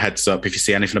 just a heads up, if you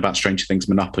see anything about Stranger Things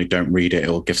Monopoly, don't read it,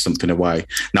 it'll give something away.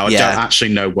 Now, I don't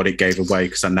actually know what it gave away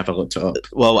because I never looked it up.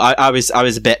 Well, I was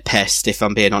a bit pissed, if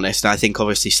I'm being honest, and I think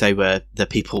obviously so were the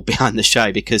people behind the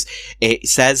show, because it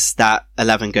says that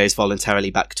Eleven goes voluntarily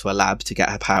back to a lab to get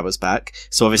her powers back.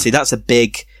 So obviously that's a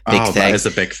big thing. That is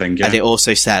a big thing, yeah. And it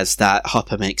also says that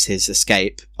Hopper makes his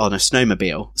escape on a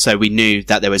snowmobile. So we knew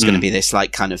that there was going to be this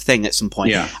like kind of thing at some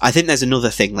point. Yeah. I think there's another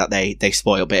thing that they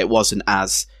spoil, but it wasn't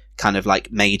as kind of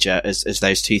like major as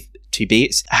those two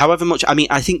beats. However much, I mean,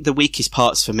 I think the weakest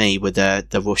parts for me were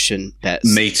the Russian bits.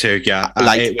 Me too, yeah.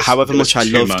 However much I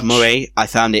loved Murray, I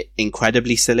found it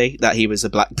incredibly silly that he was a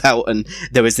black belt and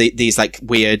there was these like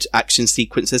weird action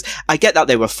sequences. I get that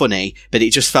they were funny, but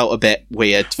it just felt a bit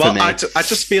weird for me. I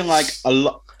just feel like a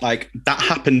lot, like that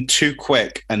happened too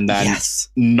quick and then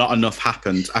not enough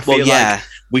happened. I feel like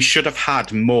we should have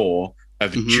had more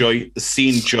of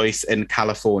seeing Joyce in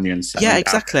California and yeah,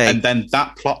 exactly. And then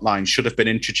that plot line should have been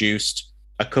introduced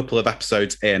a couple of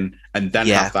episodes in and then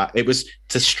have that. It was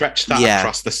to stretch that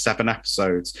across the 7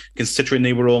 episodes, considering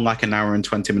they were all like an hour and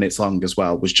 20 minutes long as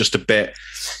well, was just a bit.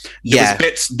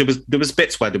 There was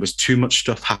bits where there was too much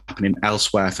stuff happening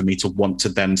elsewhere for me to want to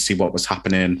then see what was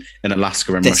happening in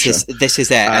Alaska and Russia. This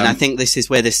is it. And I think this is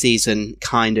where the season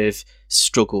kind of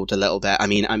struggled a little bit. I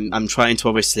mean, I'm trying to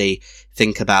obviously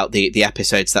think about the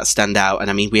episodes that stand out. And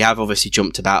I mean, we have obviously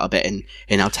jumped about a bit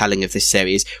in our telling of this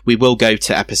series. We will go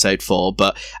to episode 4,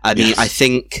 but I mean, I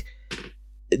think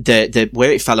the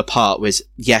where it fell apart was,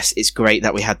 yes, it's great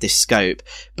that we had this scope,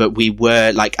 but we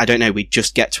were like, I don't know, we'd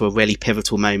just get to a really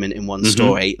pivotal moment in one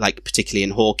story, like particularly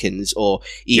in Hawkins or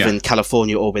even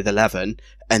California or with 11,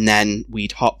 and then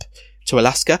we'd hop to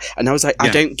Alaska, and I was like, I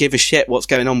don't give a shit what's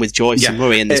going on with Joyce and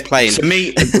Murray in this plane. For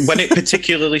me, when it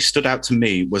particularly stood out to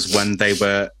me was when they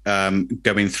were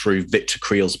going through Victor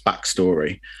Creel's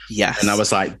backstory. Yes. And I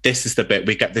was like, this is the bit.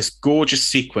 We get this gorgeous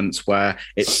sequence where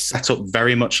it's set up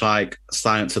very much like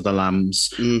Silence of the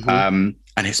Lambs. And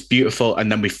it's beautiful.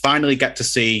 And then we finally get to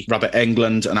see Robert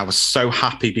Englund, and I was so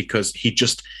happy because he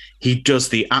does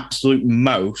the absolute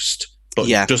most, but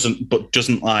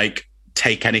doesn't like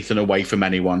take anything away from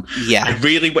anyone. Yeah. I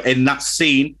really, in that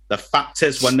scene, the fact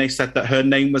is when they said that her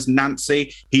name was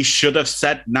Nancy, he should have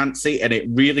said Nancy, and it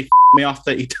really me off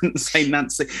that he didn't say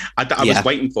Nancy. I was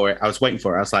waiting for it. I was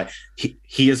like,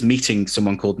 he is meeting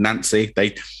someone called Nancy.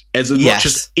 Much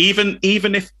as even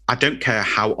if I don't care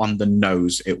how on the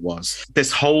nose it was,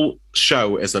 this whole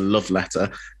show is a love letter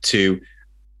to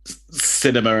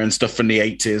cinema and stuff from the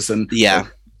 80s and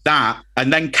that,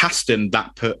 and then casting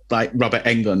that like Robert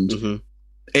Englund,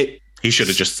 he should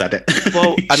have just said it.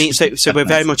 Well, I mean, so we're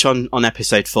very much on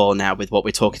episode 4 now with what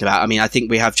we're talking about. I mean, I think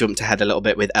we have jumped ahead a little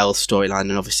bit with Elle's storyline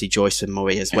and obviously Joyce and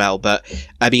Murray as well. But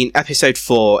I mean, episode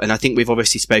 4, and I think we've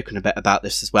obviously spoken a bit about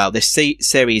this as well. This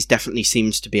series definitely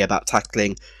seems to be about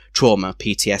tackling trauma,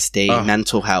 PTSD,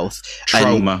 mental health,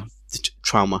 trauma,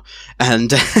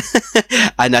 and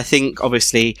and I think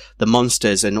obviously the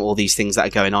monsters and all these things that are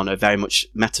going on are very much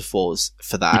metaphors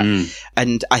for that.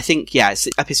 And I think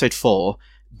episode 4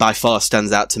 by far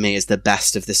stands out to me as the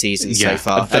best of the season so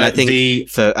far, and I think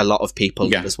for a lot of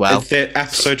people as well. The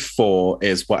episode 4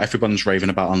 is what everyone's raving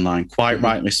about online, quite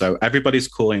rightly so. Everybody's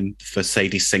calling for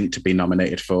Sadie Sink to be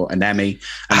nominated for an Emmy,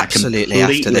 and absolutely,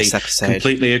 after this episode,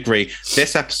 completely agree.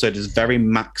 This episode is very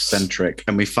Max centric,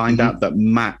 and we find out that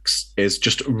Max is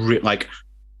just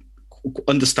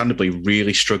understandably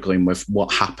really struggling with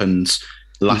what happened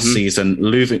last season,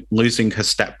 losing her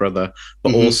stepbrother,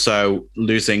 but also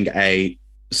losing a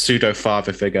pseudo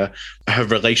father figure, her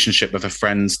relationship with her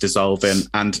friends dissolving,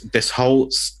 and this whole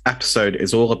episode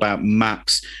is all about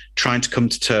Max trying to come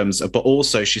to terms, but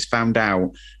also she's found out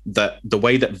that the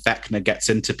way that Vecna gets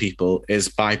into people is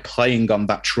by playing on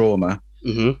that trauma.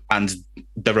 And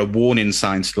there are warning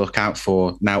signs to look out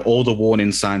for. Now all the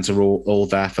warning signs are all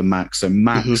there for Max, and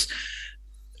Max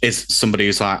is somebody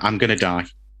who's like, I'm gonna die.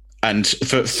 And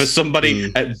for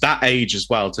somebody at that age as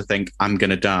well to think, I'm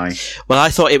going to die. Well, I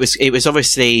thought it was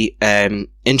obviously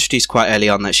introduced quite early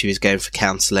on that she was going for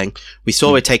counselling. We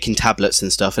saw her taking tablets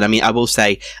and stuff. And I mean, I will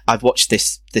say, I've watched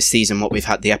this season,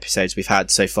 the episodes we've had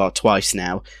so far twice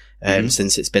now,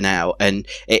 since it's been out. And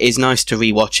it is nice to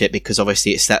rewatch it because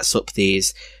obviously it sets up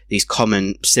these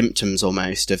common symptoms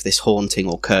almost of this haunting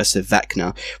or curse of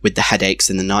Vecna with the headaches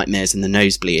and the nightmares and the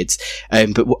nosebleeds.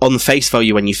 But on the face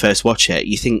value, when you first watch it,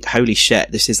 you think, holy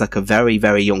shit, this is like a very,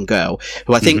 very young girl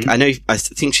who I think, I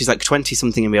think she's like 20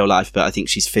 something in real life, but I think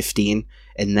she's 15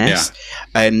 in this.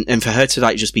 And for her to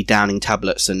like just be downing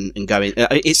tablets and going,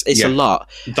 it's a lot.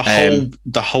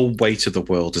 The whole weight of the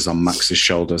world is on Max's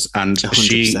shoulders, and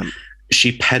 100%.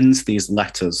 She pens these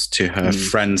letters to her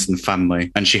friends and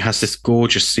family, and she has this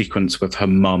gorgeous sequence with her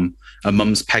mum. Her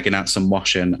mum's pegging out some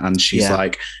washing, and she's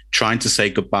like trying to say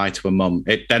goodbye to her mum.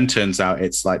 It then turns out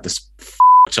it's like this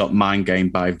up mind game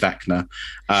by Vecna.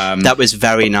 That was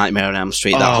very Nightmare on Elm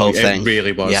Street, that whole thing. It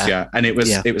really was, yeah. And it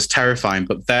was terrifying.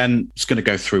 But then I'm just going to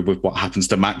go through with what happens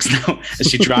to Max now. As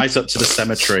she drives up to the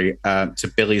cemetery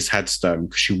to Billy's headstone,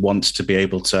 because she wants to be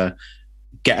able to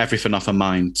get everything off her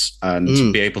mind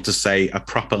and be able to say a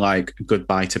proper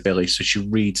goodbye to Billy. So she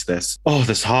reads this. Oh,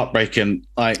 this heartbreaking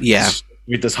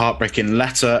read this heartbreaking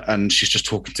letter, and she's just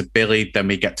talking to Billy. Then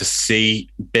we get to see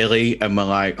Billy, and we're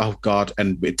like, oh God.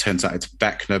 And it turns out it's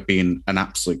Vecna being an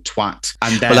absolute twat.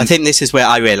 And then, well, I think this is where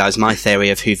I realised my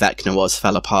theory of who Vecna was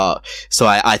fell apart. So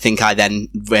I think I then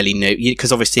really knew,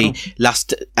 because obviously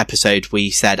last episode we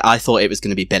said I thought it was going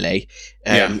to be Billy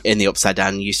in the Upside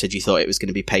Down. You said you thought it was going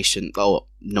to be Patient or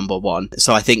number one.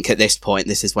 So I think at this point,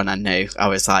 this is when I knew. I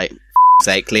was like,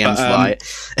 sake, Liam's right.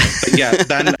 But yeah,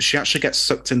 then she actually gets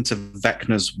sucked into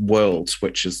Vecna's world,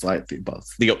 which is like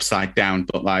the Upside Down,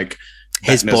 but like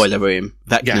his boiler room.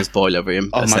 Vecna's boiler room.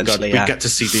 Oh my God, we get to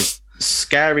see these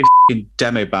scary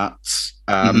demobats,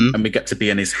 and we get to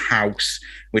be in his house,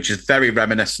 which is very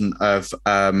reminiscent of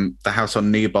the house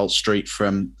on Newbold Street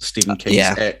from Stephen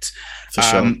King's It. For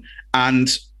sure.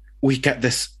 And we get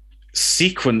this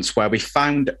sequence where we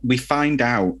find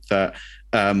out that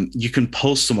you can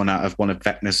pull someone out of one of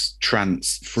Vecna's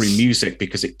trance through music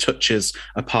because it touches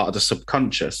a part of the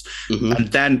subconscious. And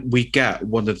then we get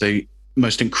one of the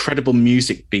most incredible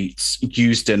music beats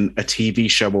used in a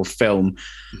TV show or film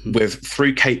with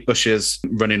through Kate Bush's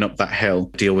Running Up That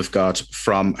Hill, Deal With God,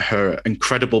 from her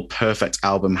incredible Perfect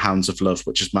album Hounds of Love,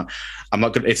 which is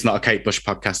it's not a Kate Bush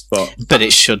podcast, but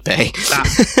it should be.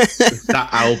 That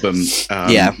album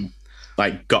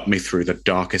got me through the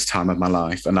darkest time of my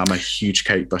life, and I'm a huge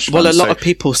Kate Bush fan. Well, a lot of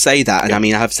people say that, and I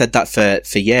mean, I've said that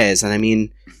for years, and I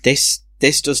mean, this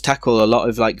does tackle a lot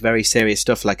of very serious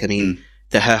stuff. Like, I mean,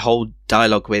 her whole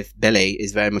dialogue with Billy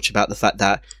is very much about the fact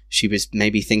that she was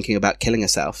maybe thinking about killing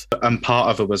herself, and part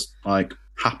of her was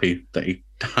happy that he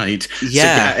died.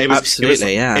 Yeah, so,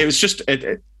 absolutely. It was just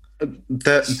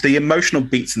the emotional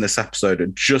beats in this episode are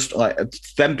just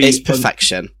them being it's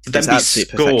perfection. Them being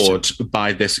scored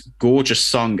by this gorgeous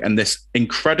song and this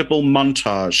incredible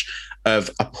montage of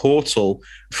a portal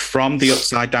from the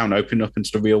Upside Down opening up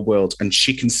into the real world, and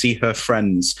she can see her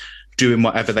friends doing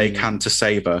whatever they can to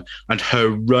save her, and her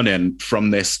running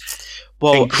from this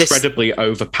incredibly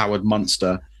overpowered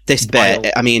monster. This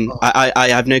bit, I mean, I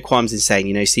have no qualms in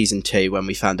saying, season 2, when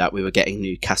we found out we were getting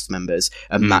new cast members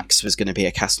and Max was going to be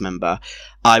a cast member,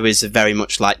 I was very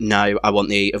much like, no, I want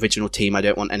the original team. I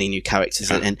don't want any new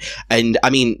characters. And I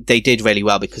mean, they did really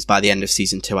well, because by the end of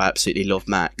season 2, I absolutely love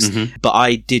Max. But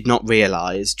I did not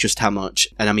realise just how much,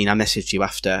 and I mean, I messaged you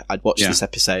after I'd watched this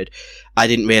episode, I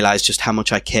didn't realise just how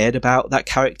much I cared about that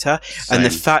character. Same. And the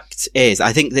fact is,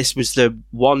 I think this was the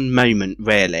one moment,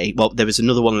 really, well, there was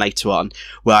another one later on,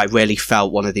 where I really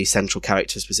felt one of these central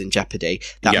characters was in jeopardy.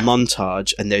 That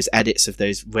montage and those edits of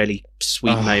those really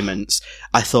sweet moments,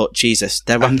 I thought, Jesus,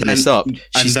 they're wrapping this up.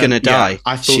 She's going to die.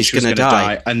 I thought she's going to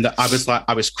die. And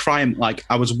I was crying,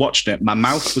 I was watching it. My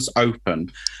mouth was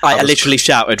open. I literally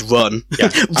shouted, run. Yeah,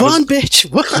 run, bitch.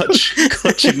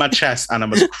 Clutching my chest, and I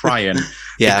was crying.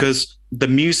 Because the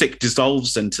music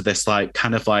dissolves into this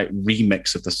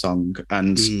remix of the song,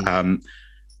 and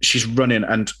she's running,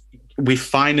 and we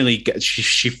finally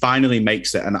she finally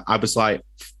makes it, and I was like,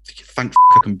 thank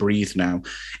I can breathe now.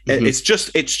 It's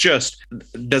just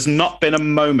there's not been a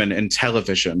moment in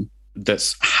television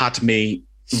that's had me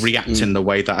reacting the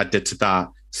way that I did to that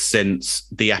since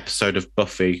the episode of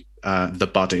Buffy, The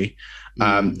Body.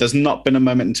 There's not been a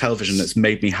moment in television that's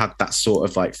made me have that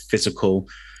sort of physical,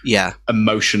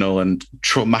 emotional and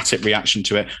traumatic reaction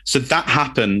to it. So that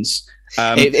happens.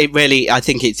 It really, I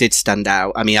think it did stand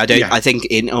out. I mean, I think,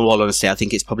 in all honesty, I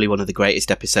think it's probably one of the greatest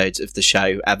episodes of the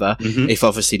show ever, if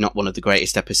obviously not one of the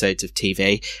greatest episodes of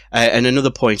TV. And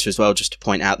another pointer as well, just to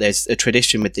point out, there's a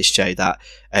tradition with this show that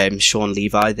Sean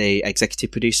Levi, the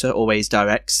executive producer, always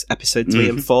directs episode 3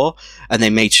 and 4, and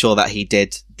they made sure that he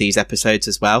did these episodes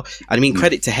as well. And I mean,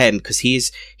 credit to him, because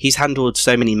he's handled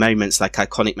so many moments,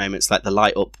 iconic moments, like the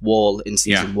light up wall in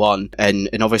season 1, and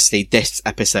obviously this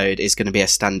episode is going to be a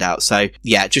standout. So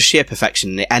yeah, just sheer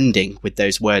perfection. The ending with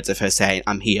those words of her saying,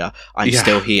 "I'm here, I'm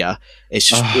still here." It's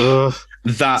just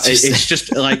it's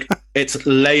just it's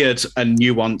layered and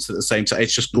nuanced at the same time.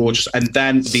 It's just gorgeous. And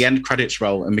then the end credits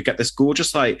roll, and we get this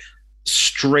gorgeous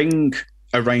string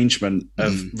arrangement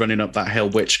of Running Up That Hill,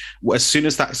 which as soon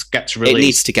as that gets released, it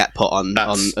needs to get put on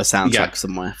a soundtrack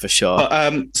somewhere for sure.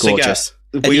 But, gorgeous.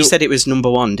 And you said it was number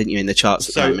 1, didn't you, in the charts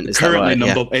at the moment? Is currently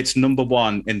that right? it's number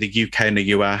 1 in the UK and the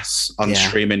US on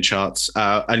streaming charts.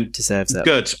 And deserves it.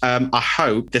 Good. I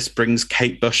hope this brings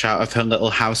Kate Bush out of her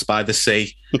little house by the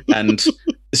sea, and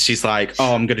she's like,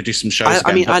 "Oh, I'm going to do some shows."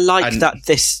 I like that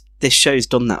this show's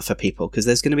done that for people, because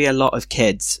there's going to be a lot of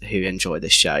kids who enjoy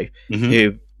this show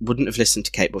who wouldn't have listened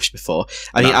to Kate Bush before.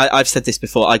 I mean, I've said this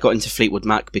before. I got into Fleetwood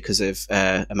Mac because of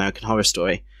American Horror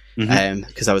Story.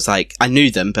 Because I was like, I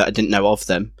knew them, but I didn't know of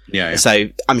them. Yeah. So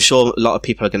I'm sure a lot of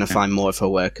people are going to find more of her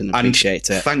work and appreciate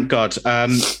it. Thank God.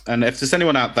 And if there's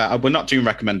anyone out there, we're not doing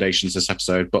recommendations this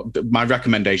episode, but my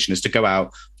recommendation is to go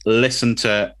out, listen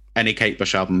to any Kate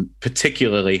Bush album,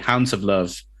 particularly Hounds of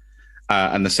Love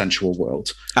and The Sensual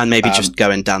World. And maybe just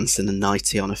go and dance in a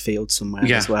nightie on a field somewhere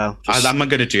as well. I'm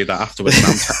going to do that afterwards.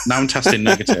 Now I'm testing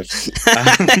negative.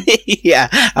 Yeah,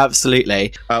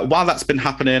 absolutely. While that's been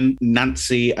happening,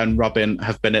 Nancy and Robin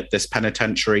have been at this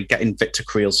penitentiary getting Victor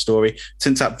Creel's story.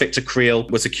 Since that Victor Creel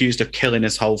was accused of killing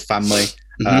his whole family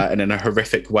and in a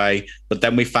horrific way. But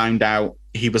then we found out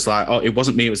he was like, oh, it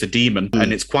wasn't me, it was a demon.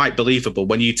 And it's quite believable.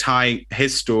 When you tie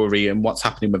his story and what's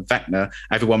happening with Vecna,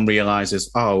 everyone realizes,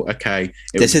 oh, okay.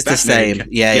 This is Vecna. The same.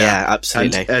 Yeah,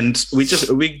 absolutely. And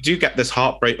we do get this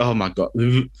heartbreak. Oh my God.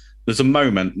 There's a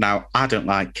moment. Now, I don't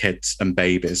like kids and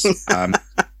babies.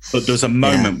 But there's a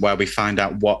moment where we find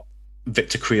out what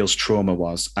Victor Creel's trauma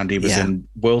was, and he was in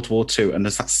World War II, and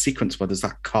there's that sequence where there's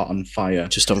that cot on fire,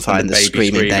 just on fire, and the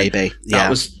screaming baby. That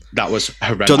was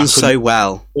horrendous. Done so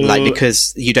well,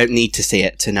 because you don't need to see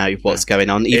it to know what's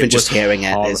going on. Even just hearing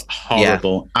it is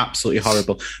horrible, absolutely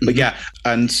horrible. But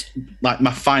and like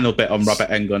my final bit on Robert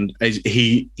Englund is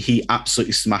he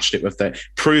absolutely smashed it with it,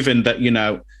 proving that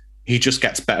he just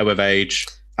gets better with age.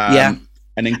 I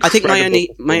think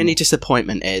my only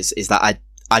disappointment is that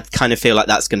I kind of feel like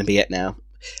that's going to be it now.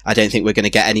 I don't think we're going to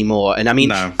get any more. And I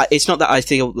mean, it's not that I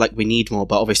feel like we need more,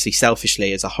 but obviously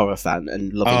selfishly as a horror fan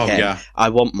and loving him, I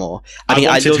want more. I mean,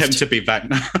 wanted him to be back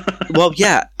now. Well,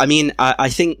 yeah. I mean, I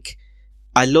think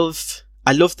I love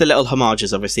the little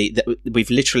homages, obviously, that we've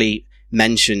literally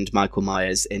mentioned Michael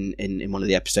Myers in one of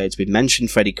the episodes. We've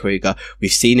mentioned Freddy Krueger. We've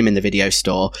seen him in the video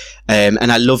store. And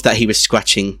I love that he was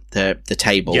scratching the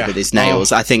table with his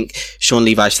nails. I think Sean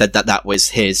Levi said that was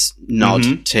his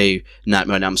nod to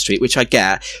Nightmare on Elm Street, which I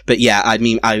get. But yeah, I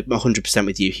mean, I'm 100%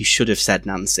 with you. He should have said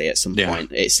Nancy at some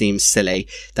point. It seems silly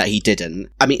that he didn't.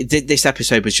 I mean, this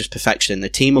episode was just perfection. The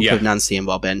team up with Nancy and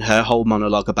Robin, her whole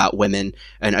monologue about women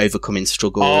and overcoming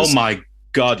struggles. Oh my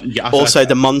God. Yeah, also,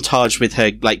 the montage with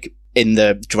her, like, in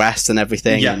the dress and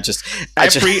everything, and just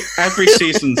every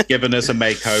season's given us a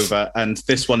makeover, and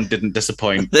this one didn't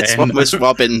disappoint. This one was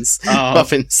Robin's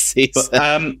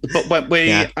season. But when we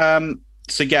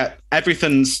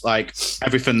everything's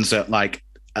at like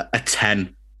a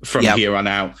 10 from here on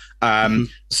out.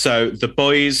 So the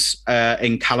boys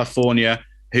in California,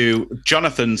 who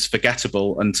Jonathan's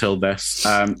forgettable until this.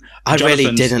 I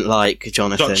really didn't like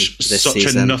Jonathan this season.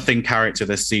 Such a nothing character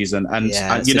this season, and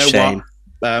you know what?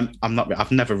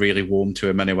 I've never really warmed to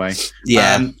him anyway.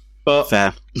 Yeah, but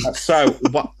fair. So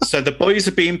the boys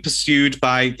are being pursued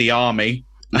by the army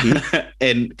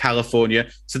in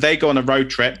California. So they go on a road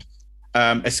trip,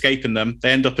 escaping them. They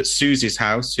end up at Susie's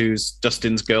house, who's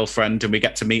Dustin's girlfriend, and we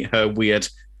get to meet her weird,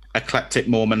 eclectic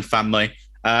Mormon family.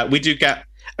 We do get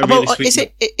a really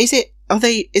sweet. Is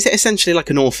it essentially like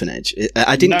an orphanage?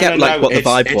 I didn't get what the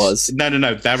vibe was.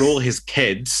 No. They're all his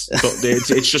kids, but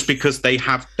it's just because they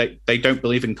don't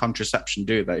believe in contraception,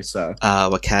 do they? So.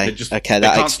 Oh, okay.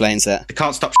 That explains it. They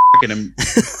can't stop shagging and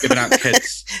giving out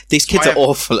kids. These kids are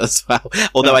awful as well.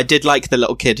 Although I did like the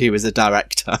little kid who was a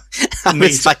director. I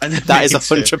was like, that is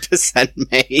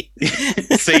 100% me.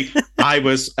 See, I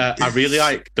really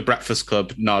like the Breakfast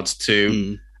Club nod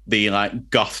to the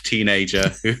like goth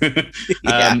teenager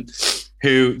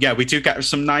who we do get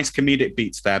some nice comedic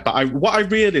beats there. But what I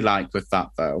really like with that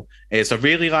though is I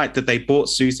really like that they brought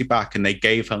Susie back and they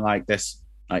gave her like this,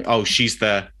 like, oh, she's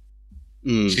the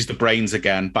brains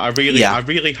again. But I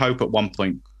really hope at one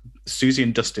point Susie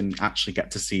and Dustin actually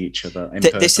get to see each other in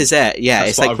person. This is it. Yeah,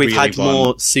 it's like we've had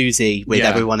more Susie with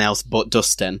everyone else but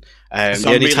Dustin. The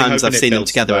only times I've seen them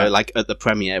together are like at the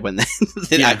premiere when they're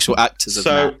the actual actors of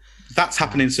that. That's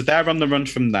happening. So they're on the run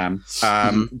from them.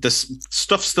 There's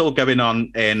stuff still going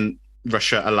on in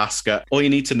Russia, Alaska. All you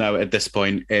need to know at this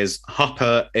point is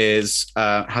Hopper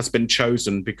has been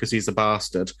chosen because he's a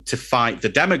bastard to fight the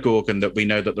Demogorgon that we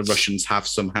know that the Russians have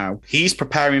somehow. He's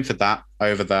preparing for that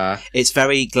over there. It's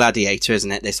very Gladiator,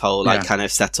 isn't it? This whole kind of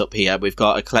setup here. We've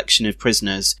got a collection of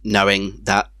prisoners knowing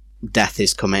that death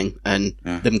is coming and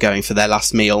them going for their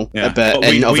last meal.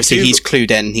 And obviously he's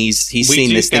clued in. He's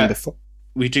seen this thing before.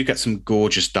 we do get some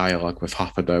gorgeous dialogue with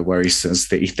Hopper, though, where he says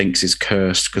that he thinks he's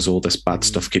cursed because all this bad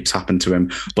stuff keeps happening to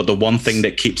him. But the one thing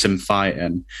that keeps him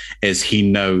fighting is he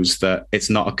knows that it's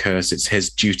not a curse, it's his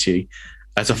duty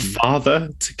as a father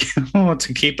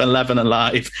to keep Eleven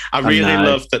alive. I really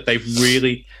love that they've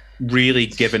really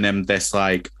given him this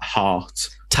like heart.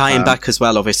 Tying back as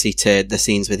well, obviously, to the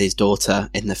scenes with his daughter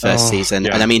in the first season.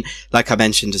 Yeah. And I mean, like I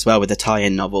mentioned as well with the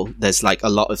tie-in novel, there's like a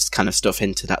lot of kind of stuff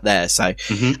into that there. So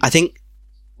I think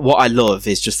what I love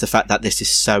is just the fact that this is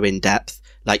so in depth.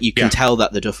 Like you can tell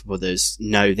that the Duffer Brothers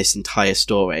know this entire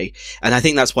story. And I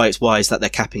think that's why it's wise that they're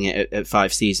capping it at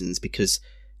 5 seasons, because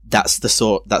that's the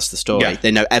story. Yeah. They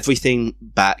know everything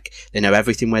back. They know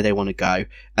everything where they want to go,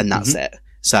 and that's it.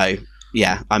 So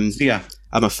yeah, I'm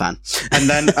a fan. And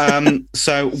then,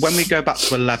 so when we go back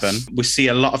to 11, we see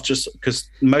a lot of just because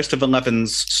most of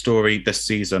 11's story this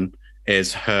season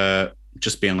is her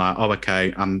just being like, oh,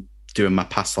 okay, I'm doing my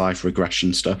past life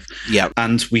regression stuff. Yeah.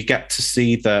 And we get to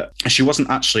see that she wasn't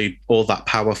actually all that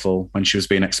powerful when she was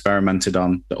being experimented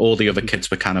on, that all the other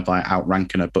kids were kind of like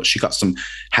outranking her, but she got some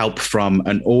help from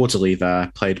an orderly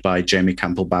there played by Jamie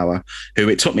Campbell-Bower, who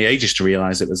it took me ages to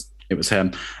realize it was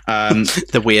him.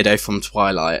 The weirdo from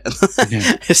Twilight.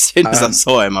 As soon as I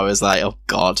saw him, I was like, oh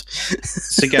God.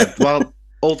 So yeah, well,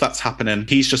 all that's happening.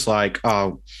 He's just like,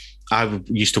 oh, I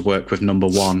used to work with Number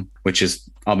One, which is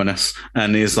ominous.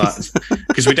 And he's like,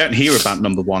 because we don't hear about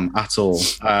Number One at all.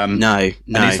 No. And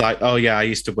he's like, oh yeah, I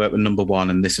used to work with Number One,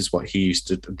 and this is what they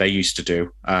used to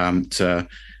do to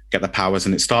get the powers.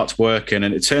 And it starts working.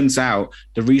 And it turns out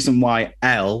the reason why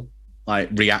Elle like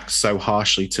reacts so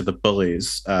harshly to the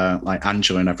bullies, like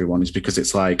Angela and everyone, is because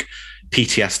it's like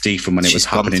PTSD from when it was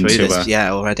happening to her.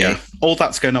 Yeah, already. Yeah. All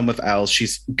that's going on with Elle.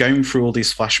 She's going through all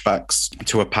these flashbacks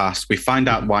to her past. We find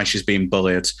out why she's being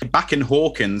bullied. Back in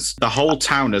Hawkins, the whole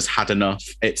town has had enough.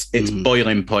 It's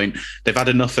boiling point. They've had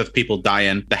enough of people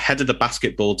dying. The head of the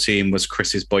basketball team was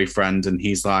Chris's boyfriend, and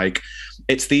he's like,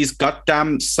 it's these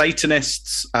goddamn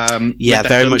Satanists.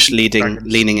 Very much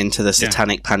leaning into the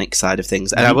satanic panic side of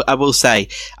things. And I will say,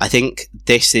 I think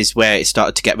this is where it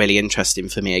started to get really interesting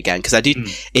for me again, because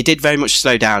it did very much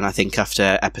slow down, I think,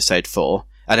 after episode 4.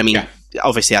 And I mean,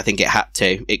 obviously, I think it had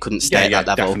to. It couldn't stay at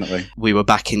that level. Definitely. We were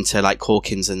back into like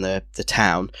Hawkins and the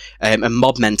town. And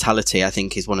mob mentality, I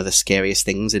think, is one of the scariest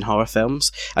things in horror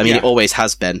films. I mean, it always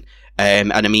has been.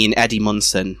 And I mean, Eddie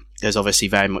Munson has obviously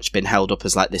very much been held up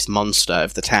as like this monster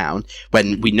of the town,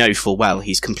 when we know full well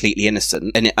he's completely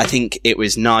innocent. And I think it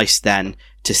was nice then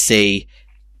to see,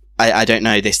 I don't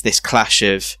know, this clash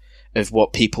of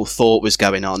what people thought was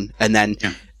going on. And then,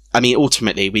 I mean,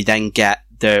 ultimately we then get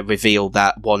the reveal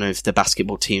that one of the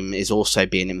basketball team is also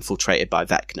being infiltrated by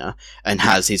Vecna and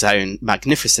has his own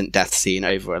magnificent death scene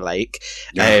over a lake.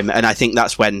 And I think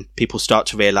that's when people start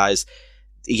to realize,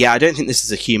 I don't think this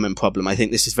is a human problem. I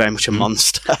think this is very much a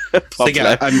monster problem.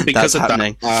 So and because of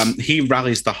that, he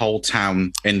rallies the whole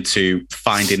town into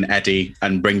finding Eddie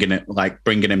and bringing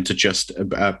him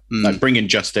to bringing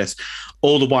justice.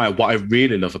 All the while, what I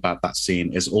really love about that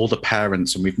scene is all the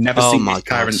parents, and we've never seen these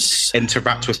parents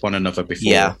interact with one another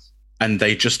before. Yeah. And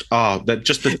they just they're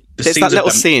just the There's that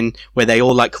little scene where they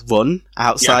all like run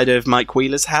outside of Mike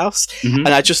Wheeler's house. And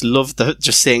I just love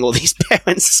just seeing all these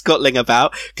parents scuttling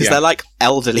about, because they're like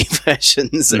elderly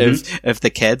versions of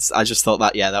the kids. I just thought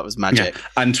that was magic. Yeah.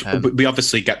 And we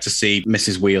obviously get to see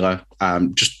Mrs. Wheeler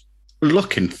just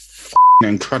looking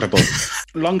incredible.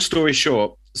 Long story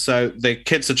short, so the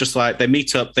kids are just like, they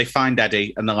meet up, they find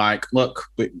Eddie, and they're like, look,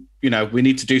 we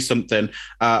need to do something.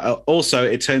 Also,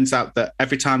 it turns out that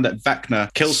every time that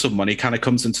Vecna kills someone, he kind of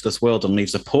comes into this world and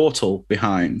leaves a portal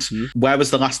behind. Where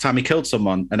was the last time he killed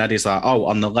someone? And Eddie's like, oh,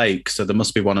 on the lake. So there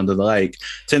must be one under the lake.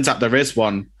 Turns out there is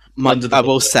one. I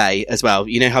will say as well,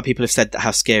 you know how people have said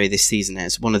how scary this season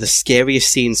is? One of the scariest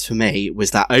scenes for me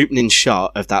was that opening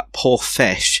shot of that poor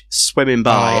fish swimming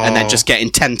by and then just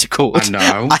getting tentacled. I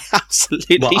know. I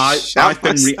absolutely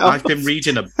I've been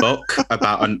reading a book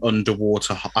about an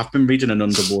underwater... I've been reading an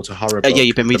underwater horror book. Yeah,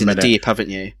 you've been reading The Deep, haven't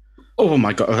you? Oh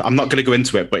my God, I'm not going to go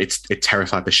into it, but it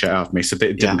terrified the shit out of me, so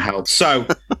it didn't help. So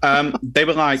they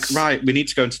were like, right, we need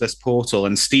to go into this portal,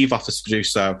 and Steve offers to do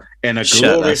so in a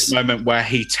glorious moment where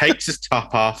he takes his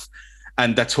top off,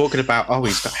 and they're talking about, oh,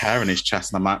 he's got hair on his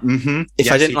chest, and I'm like,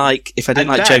 If I didn't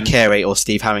like Joe Carey or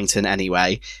Steve Harrington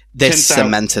anyway, this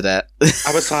cemented it.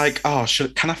 I was like, oh,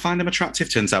 can I find him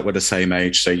attractive? Turns out we're the same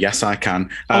age, so yes, I can.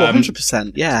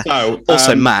 100%, yeah. So,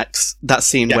 also, Max, that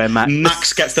scene where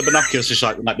Max gets the binoculars, just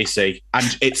like, let me see,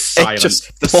 and it's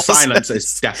silent. The silence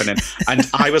is deafening, and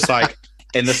I was like,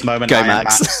 in this moment, go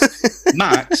Max.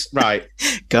 Max, right?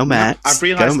 Go Max. I've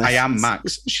realised I am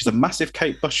Max. She's a massive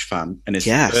Kate Bush fan, and his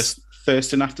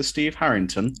thirsting after Steve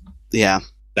Harrington. Yeah.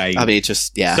 Same. I mean,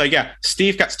 just, yeah. So yeah,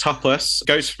 Steve gets topless,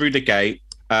 goes through the gate.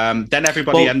 Then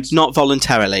everybody ends. Not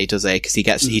voluntarily, does he?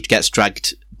 Because he gets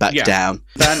dragged back down.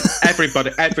 Then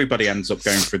everybody ends up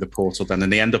going through the portal then,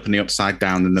 and they end up in the Upside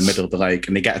Down in the middle of the lake,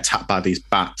 and they get attacked by these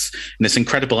bats. And this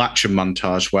incredible action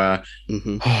montage where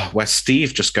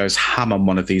Steve just goes ham on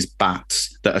one of these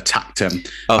bats that attacked him.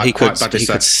 Oh, he could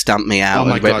stamp me out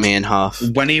and rip me in half.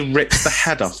 When he rips the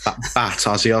head off that bat,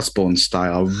 Ozzy Osbourne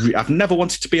style, I've never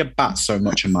wanted to be a bat so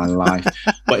much in my life.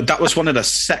 But that was one of the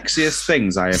sexiest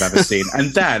things I have ever seen.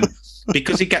 And then,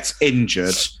 because he gets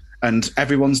injured, and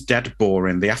everyone's dead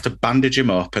boring, they have to bandage him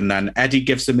up, and then Eddie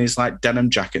gives him his like denim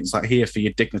jacket. It's like, here for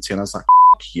your dignity. And I was like,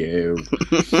 F you.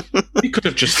 We could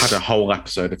have just had a whole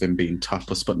episode of him being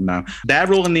topless, but no.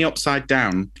 They're all in the Upside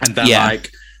Down, and they're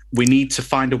like, we need to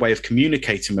find a way of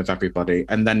communicating with everybody.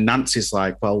 And then Nancy's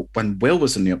like, well, when Will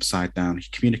was in the Upside Down, he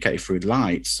communicated through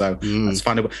light. So let's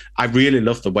find a way. I really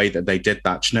love the way that they did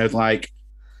that. You know, like,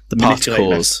 the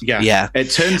particles. Yeah. It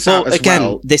turns out as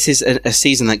again, this is a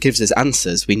season that gives us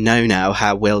answers. We know now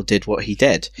how Will did what he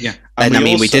did. Yeah. And I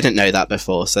mean, we didn't know that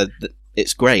before, so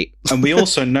it's great. And we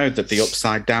also know that the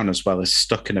Upside Down as well is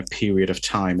stuck in a period of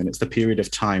time, and it's the period of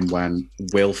time when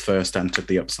Will first entered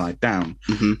the Upside Down.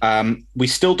 We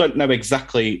still don't know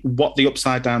exactly what the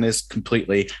Upside Down is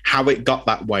completely, how it got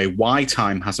that way, why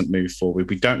time hasn't moved forward.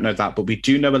 We don't know that, but we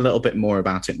do know a little bit more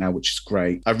about it now, which is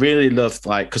great. I really love,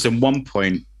 like, because in one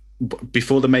point,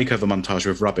 before the makeover montage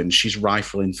with Robin, she's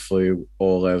rifling through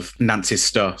all of Nancy's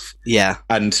stuff. Yeah.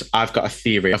 And I've got a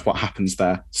theory of what happens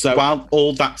there. So while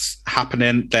all that's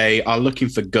happening, they are looking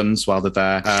for guns while they're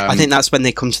there. I think that's when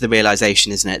they come to the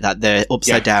realisation, isn't it, that the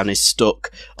Upside Down is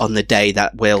stuck on the day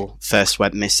that Will first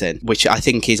went missing, which I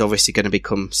think is obviously going to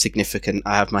become significant.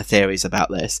 I have my theories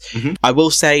about this. I will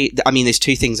say, I mean, there's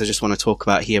two things I just want to talk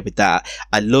about here with that.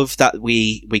 I love that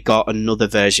we got another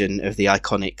version of the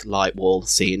iconic light wall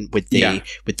scene with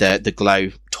the glow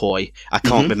toy. I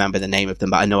can't remember the name of them,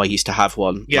 but I know I used to have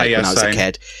one when I was a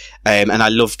kid. And I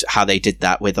loved how they did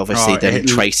that with obviously them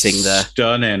tracing the...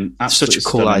 Stunning. Such a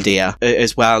cool idea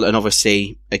as well. And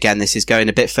obviously, again, this is going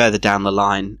a bit further down the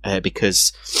line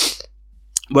because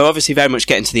we're obviously very much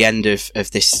getting to the end of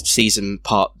this season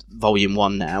part, volume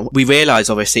 1 now. We realise,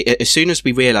 obviously, as soon as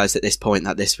we realised at this point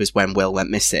that this was when Will went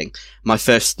missing, my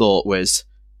first thought was,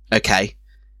 okay,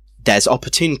 there's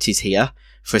opportunities here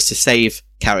for us to save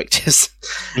characters.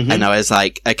 And I was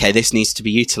like, okay, this needs to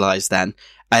be utilised then.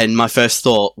 And my first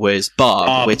thought was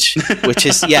Barb, which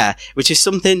is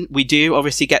something we do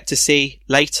obviously get to see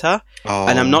later.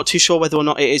 And I'm not too sure whether or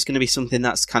not it is going to be something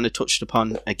that's kind of touched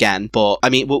upon again. But I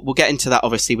mean, we'll get into that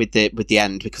obviously with the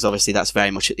end, because obviously that's very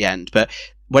much at the end. But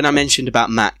when I mentioned about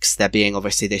Max, there being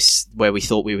obviously this, where we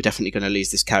thought we were definitely going to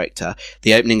lose this character,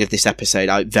 the opening of this episode,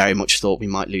 I very much thought we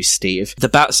might lose Steve. The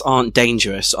bats aren't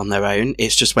dangerous on their own.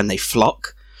 It's just when they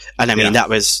flock. And I mean,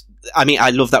 I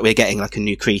love that we're getting like a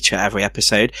new creature every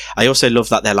episode. I also love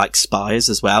that they're like spies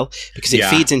as well, because it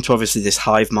feeds into obviously this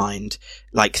hive mind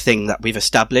like thing that we've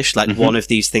established. Like one of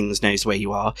these things knows where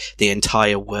you are. The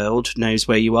entire world knows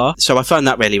where you are. So I find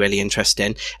that really, really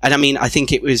interesting. And I mean, I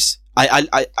think it was,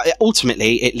 I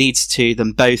ultimately it leads to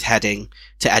them both heading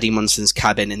to Eddie Munson's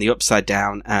cabin in the Upside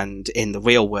Down and in the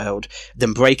real world,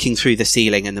 them breaking through the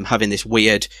ceiling and them having this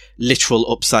weird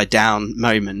literal upside down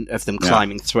moment of them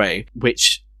climbing through,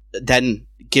 which then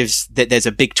gives that there's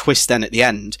a big twist then at the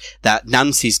end that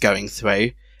Nancy's going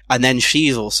through, and then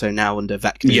she's also now under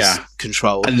Vecna's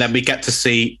control. And then we get to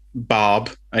see Barb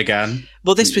again.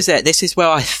 Well, this was it. This is where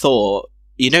I thought,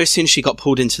 you know, as soon as she got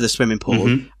pulled into the swimming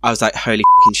pool, I was like, holy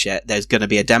fucking shit, there's going to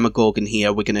be a Demogorgon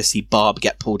here. We're going to see Barb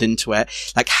get pulled into it.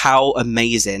 Like, how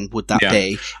amazing would that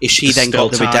be if she then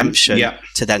got the redemption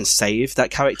to then save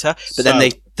that character? But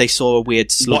then they saw a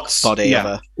weird slug body of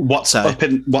her. What's up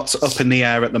in the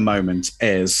air at the moment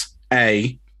is,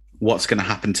 A, what's going to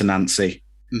happen to Nancy?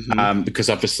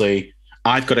 Because obviously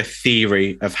I've got a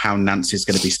theory of how Nancy's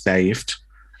going to be saved.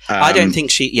 I don't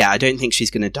think she's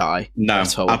going to die. No,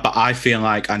 at all. But I feel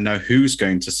like I know who's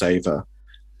going to save her.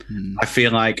 I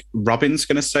feel like Robin's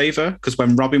going to save her, because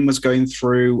when Robin was going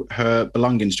through her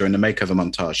belongings during the makeover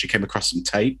montage, she came across some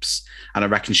tapes, and I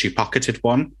reckon she pocketed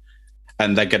one,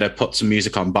 and they're going to put some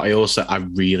music on. But I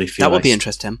really feel that would be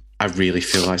interesting. I really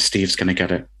feel like Steve's going to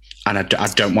get it. And I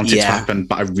don't want it to happen,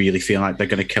 but I really feel like they're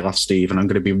going to kill off Steve, and I'm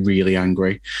going to be really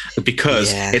angry,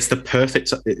 because it's the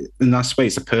perfect, in that way,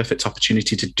 it's the perfect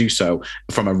opportunity to do so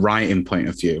from a writing point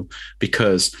of view,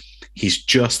 because he's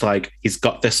just like, he's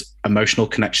got this emotional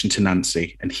connection to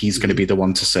Nancy, and he's going to be the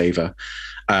one to save her.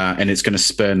 and it's going to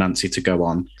spur Nancy to go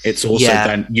on. It's also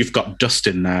then you've got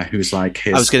Dustin there, who's like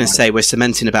his. I was going to say we're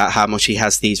cementing about how much he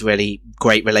has these really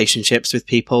great relationships with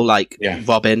people like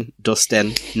Robin,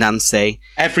 Dustin, Nancy.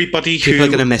 Everybody people who are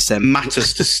going to miss him.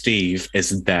 Matters to Steve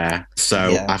is there,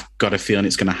 so I've got a feeling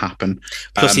it's going to happen.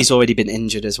 Plus, he's already been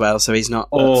injured as well, so he's not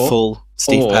at full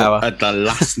Steve power. At the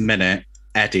last minute,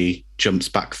 Eddie jumps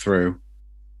back through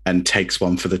and takes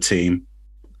one for the team.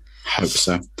 Hope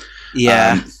so.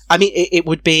 Yeah, I mean, it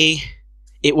would be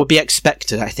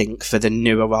expected, I think, for the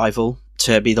new arrival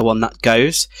to be the one that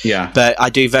goes. Yeah. But I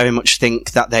do very much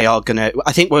think that they are going to...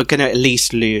 I think we're going to at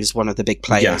least lose one of the big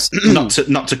players. Yeah.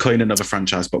 not to coin another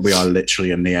franchise, but we are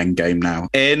literally in the end game now.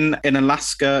 In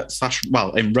Alaska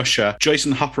 / in Russia, Joyce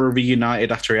and Hopper are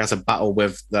reunited after he has a battle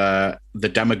with the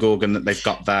Demogorgon that they've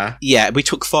got there. Yeah, we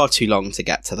took far too long to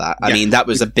get to that. I mean, that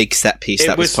was a big set piece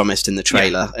that was promised in the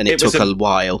trailer, and it took a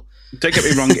while. Don't get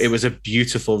me wrong, it was a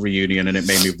beautiful reunion and it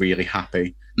made me really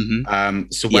happy.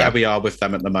 Mm-hmm. So where we are with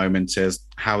them at the moment is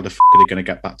how the f*** are they going to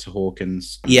get back to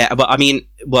Hawkins? Yeah, but I mean,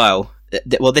 well,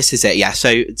 this is it, yeah.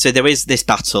 So there is this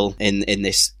battle in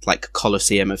this like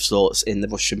Colosseum of sorts in the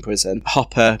Russian prison.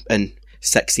 Hopper and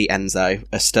sexy Enzo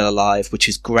are still alive, which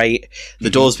is great. The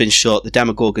door's been shut, the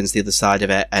Demogorgon's the other side of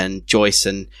it, and Joyce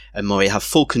and Murray have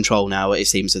full control now, it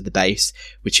seems, of the base,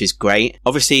 which is great.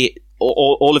 Obviously,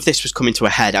 all of this was coming to a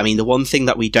head. I mean, the one thing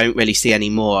that we don't really see any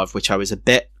more of, which I was a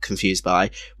bit confused by,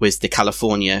 was the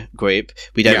California group.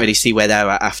 We don't really see where they're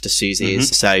at after Susie is,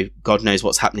 so God knows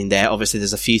what's happening there. Obviously,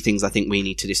 there's a few things I think we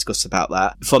need to discuss about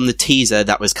that. From the teaser,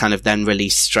 that was kind of then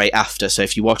released straight after, so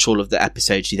if you watch all of the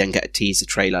episodes, you then get a teaser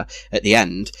trailer at the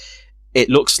end. It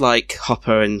looks like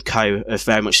Hopper and co are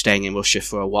very much staying in Russia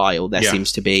for a while. There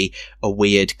seems to be a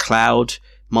weird cloud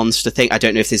monster thing. I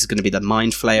don't know if this is going to be the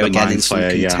Mind Flayer again in some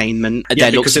containment.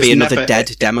 There looks to be another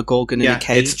dead Demogorgon in a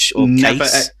cage or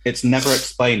case. It's never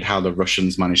explained how the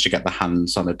Russians managed to get their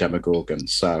hands on a Demogorgon.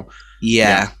 So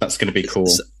that's going to be cool.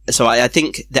 So I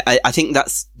think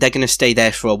that's they're going to stay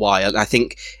there for a while. I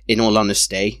think, in all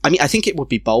honesty, I think it would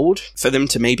be bold for them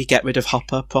to maybe get rid of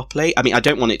Hopper properly. I mean, I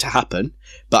don't want it to happen,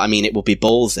 but I mean, it will be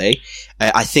ballsy.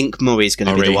 I think Murray's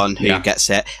going to be the one who gets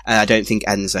it, and I don't think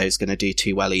Enzo's going to do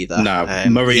too well either. No,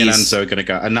 Murray and Enzo are going to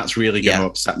go, and that's really going to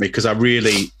upset me because I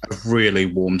really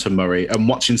warmed to Murray, and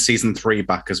watching season 3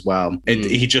 back as well.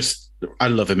 I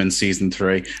love him in season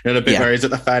 3. And a bit where he's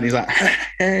at the fair and he's like,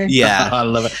 I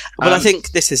love it. Well, I think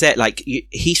this is it. Like,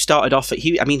 he started off,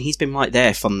 he's been right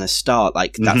there from the start.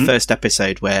 Like, that first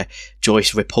episode where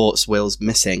Joyce reports Will's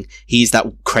missing, he's that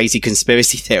crazy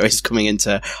conspiracy theorist coming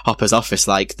into Hopper's office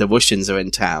like the Russians are in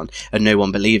town and no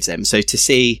one believes him. So to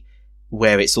see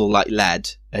where it's all like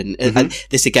led, and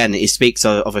this again, it speaks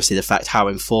of obviously the fact how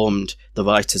informed the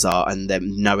writers are and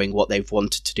them knowing what they've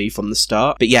wanted to do from the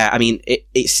start. But yeah, I mean,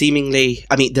 it seemingly,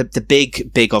 I mean, the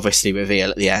big obviously reveal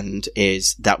at the end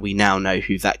is that we now know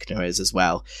who Vecna is as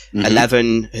well.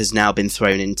 11 has now been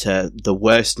thrown into the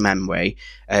worst memory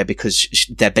because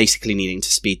they're basically needing to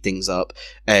speed things up,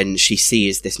 and she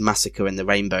sees this massacre in the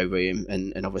Rainbow Room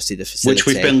and obviously the facility, which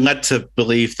we've been led to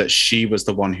believe that she was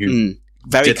the one who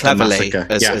very cleverly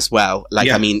as well. Like,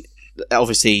 I mean,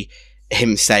 obviously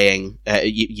him saying,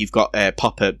 you've got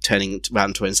Popper turning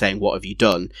around to her and saying, what have you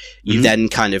done? You then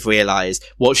kind of realise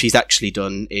what she's actually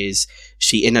done is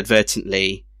she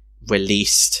inadvertently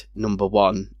released number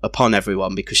 1 upon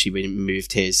everyone because she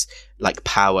removed his like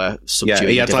power subduing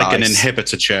he had device. Like an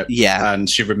inhibitor chip, and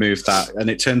she removed that, and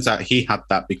it turns out he had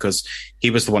that because he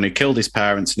was the one who killed his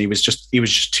parents, and he was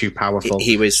just too powerful.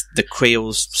 He was the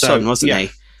Creel's son, wasn't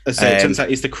he? So it turns out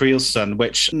he's the Creel's son,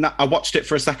 which I watched it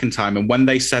for a second time, and when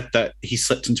they said that he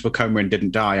slipped into a coma and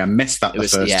didn't die, I missed that the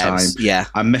first time.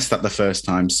 I missed that the first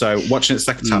time. So watching it the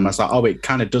second time, I was like, oh, it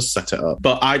kind of does set it up.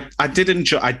 But I did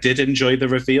enjoy the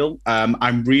reveal.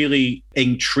 I'm really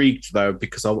intrigued though,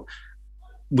 because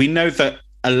we know that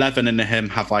 11 and him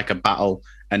have like a battle,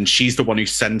 and she's the one who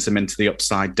sends him into the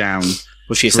Upside Down.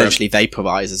 Well, she essentially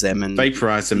vaporizes him,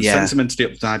 sends him into the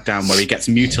Upside Down, where he gets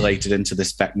mutilated into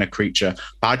this Vecna creature.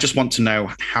 But I just want to know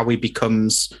how he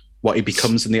becomes what he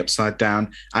becomes in the Upside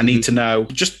Down. I need to know.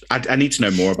 I need to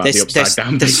know more about the Upside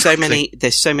Down. There's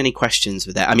so many questions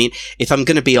with it. I mean, if I'm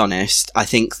going to be honest, I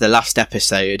think the last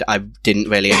episode I didn't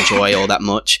really enjoy all that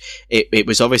much. It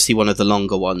was obviously one of the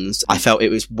longer ones. I felt it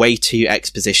was way too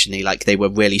exposition-y. Like they were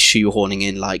really shoehorning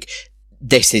in like,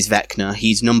 this is Vecna.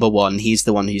 He's number 1. He's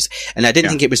the one who's, and I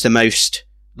didn't think it was the most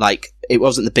like it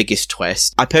wasn't the biggest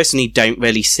twist. I personally don't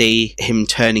really see him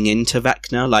turning into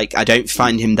Vecna. Like, I don't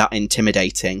find him that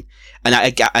intimidating. And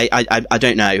I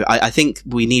don't know. I think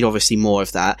we need obviously more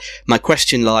of that. My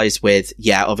question lies with,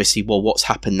 obviously, well, what's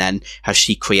happened then? Has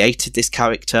she created this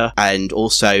character? And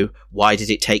also, why did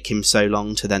it take him so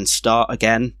long to then start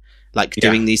again? Like,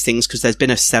 doing these things? Because there's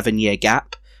been a 7-year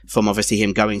gap from obviously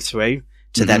him going through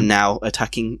to then now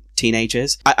attacking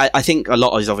teenagers. I think a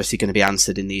lot is obviously going to be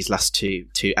answered in these last two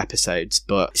episodes,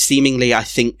 but seemingly I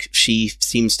think she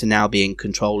seems to now be in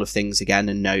control of things again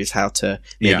and knows how to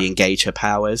maybe engage her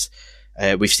powers.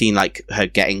 We've seen like her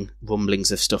getting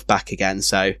rumblings of stuff back again,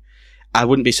 so I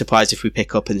wouldn't be surprised if we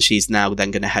pick up and she's now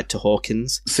then going to head to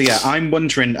Hawkins. So I'm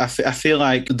wondering, I feel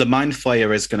like the Mind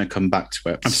Flayer is going to come back to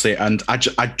it, obviously, and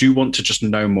I do want to just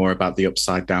know more about the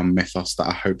Upside Down mythos that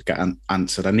I hope get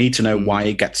answered. I need to know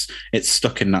why it's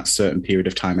stuck in that certain period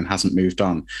of time and hasn't moved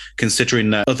on, considering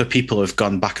that other people have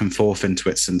gone back and forth into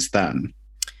it since then.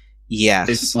 Yes.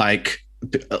 It's like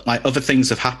other things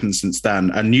have happened since then.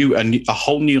 A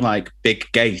whole new like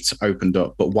big gate opened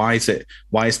up, but why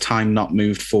is time not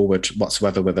moved forward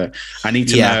whatsoever with it? I need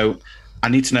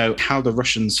to know how the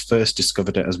Russians first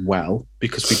discovered it as well,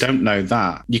 because we don't know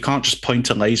that. You can't just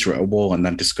point a laser at a wall and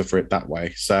then discover it that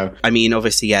way. So I mean,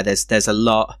 obviously, there's a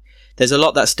lot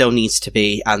that still needs to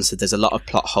be answered. There's a lot of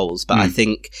plot holes, but I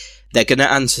think they're going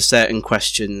to answer certain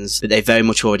questions, but they very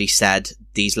much already said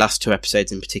these last 2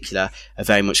 episodes in particular are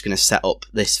very much going to set up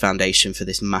this foundation for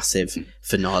this massive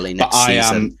finale next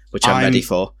season, which I'm ready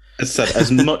for. As I said,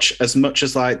 as much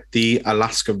as like the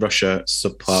Alaska-Russia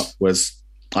subplot was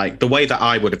like, the way that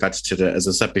I would have edited it, as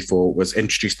I said before, was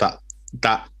introduce that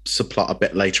subplot a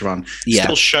bit later on.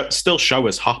 Still show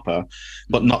us Hopper,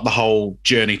 but not the whole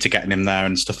journey to getting him there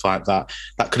and stuff like that.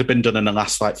 That could have been done in the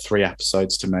last like 3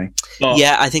 episodes to me. But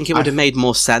I think it would have made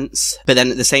more sense. But then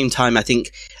at the same time, I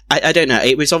think, I don't know,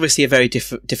 it was obviously a very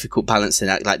difficult balancing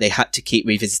act. Like, they had to keep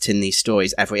revisiting these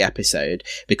stories every episode,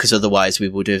 because otherwise we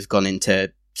would have gone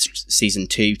into season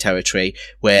 2 territory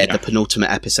where the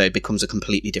penultimate episode becomes a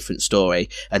completely different story,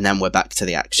 and then we're back to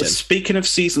the action. But speaking of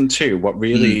season 2, what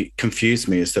really confused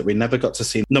me is that we never got to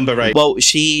see number 8. Well,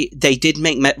 they did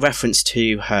make reference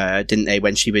to her, didn't they,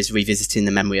 when she was revisiting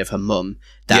the memory of her mum,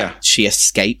 that she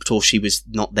escaped or she was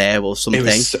not there or something.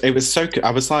 It was so good.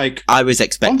 I was like, I was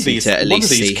expecting to at least see her. One of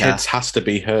these kids has to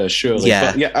be her, surely.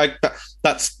 Yeah. But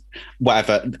that's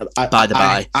whatever. By the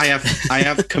by, I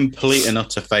have complete and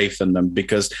utter faith in them,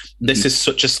 because this is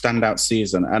such a standout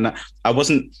season, and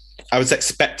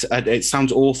it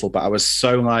sounds awful, but I was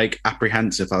so like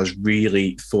apprehensive. I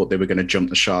really thought they were going to jump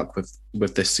the shark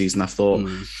with this season. I thought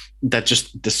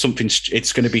there's something,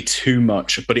 it's going to be too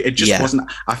much, but it just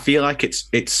wasn't. I feel like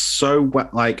it's so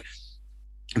wet. Like,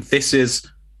 this is,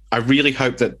 I really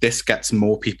hope that this gets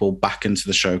more people back into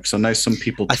the show, because I know some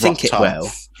people dropped off. I think it will.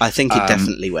 I think it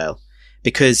definitely will,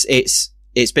 because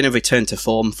it's been a return to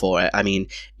form for it. I mean,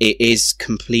 it is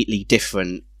completely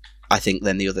different, I think,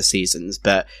 than the other seasons,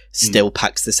 but still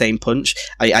packs the same punch.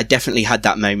 I definitely had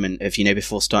that moment of,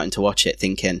 before starting to watch it,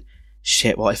 thinking,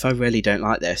 shit, what if I really don't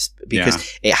like this?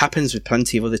 Because it happens with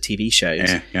plenty of other TV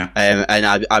shows.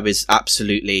 And I was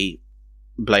absolutely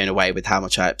blown away with how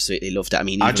much I absolutely loved it. I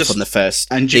mean, from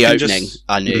the opening,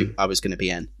 I knew I was going to be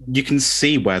in. You can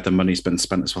see where the money's been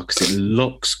spent as well, because it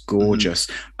looks gorgeous.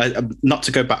 Not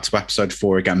to go back to episode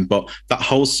 4 again, but that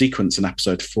whole sequence in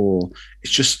episode 4,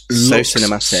 it's just so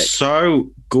cinematic,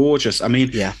 so gorgeous. I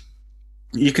mean,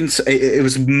 you can say it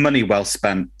was money well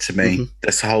spent to me.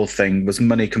 This whole thing was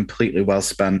money completely well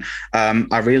spent.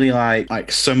 I really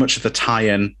like so much of the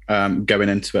tie-in going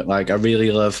into it. Like, I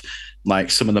really love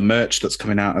like some of the merch that's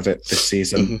coming out of it this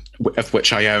season, of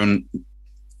which I own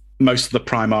most of the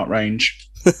Primark range.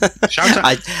 Shout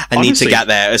out, I need to get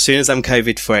there as soon as I'm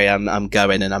COVID free. I'm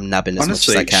going and I'm nabbing as much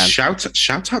as I can.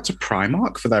 Shout out to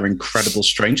Primark for their incredible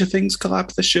Stranger Things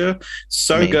collab this year.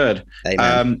 So good.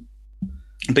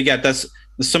 But yeah, there's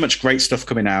so much great stuff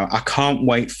coming out. I can't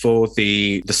wait for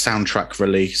the soundtrack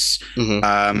release.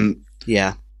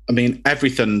 I mean,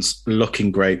 everything's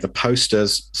looking great. The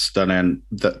poster's stunning.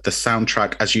 The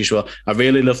soundtrack, as usual. I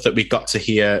really love that we got to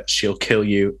hear She'll Kill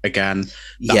You again.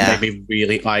 That made me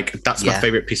really that's my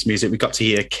favourite piece of music. We got to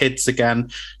hear Kids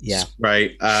again. Yeah.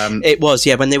 Right. It was,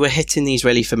 when they were hitting these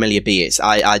really familiar beats,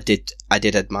 I did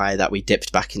admire that we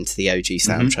dipped back into the OG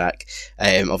soundtrack.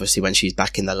 Obviously when she's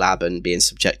back in the lab and being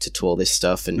subjected to all this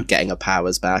stuff and getting her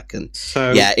powers back. And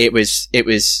it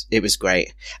was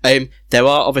great. There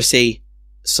are obviously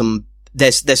some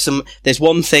there's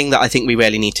one thing that I think we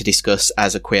really need to discuss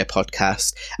as a queer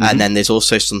podcast, and then there's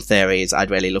also some theories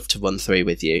I'd really love to run through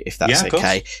with you, if that's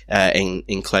okay,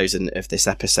 in closing of this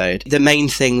episode. The main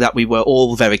thing that we were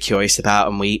all very curious about,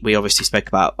 and we obviously spoke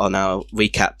about on our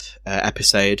recap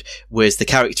episode, was the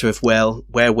character of Will,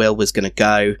 where Will was going to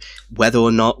go, whether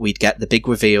or not we'd get the big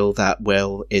reveal that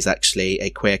Will is actually a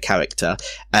queer character.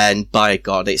 And by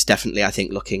God, it's definitely, I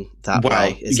think, looking that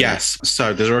way. Yes.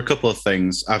 So there are a couple of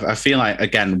things. I feel like,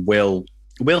 again, Will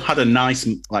had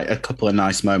a couple of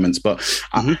nice moments, but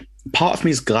part of me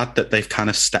is glad that they've kind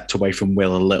of stepped away from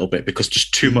Will a little bit, because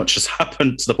just too much has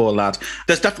happened to the poor lad.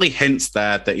 There's definitely hints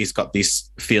there that he's got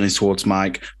these feelings towards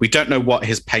Mike. We don't know what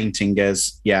his painting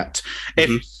is yet.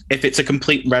 If it's a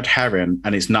complete red herring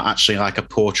and it's not actually like a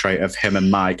portrait of him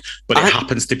and Mike, but it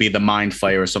happens to be the Mind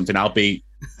Flayer or something, I'll be...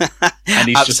 And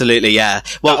he's absolutely, yeah.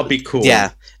 Well, that'll be cool.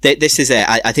 Yeah, this is it.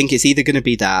 I think it's either going to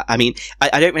be that. I mean,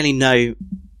 I don't really know,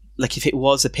 like, if it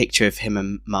was a picture of him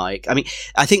and Mike. I mean,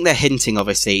 I think they're hinting,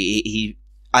 obviously.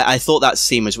 I thought that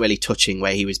scene was really touching,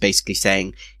 where he was basically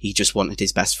saying he just wanted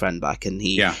his best friend back, and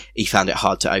he found it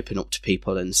hard to open up to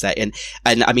people and say, and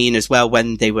I mean, as well,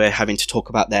 when they were having to talk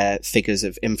about their figures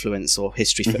of influence or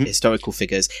historical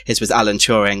figures, his was Alan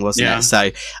Turing, wasn't it? So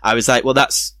I was like, well,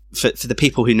 that's for the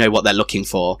people who know what they're looking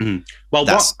for. Well,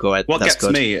 that's good. What gets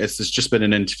me is there's just been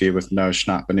an interview with Noah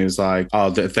Schnapp, and he was like,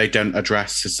 they don't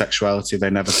address his sexuality. They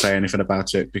never say anything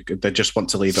about it because they just want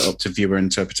to leave it up to viewer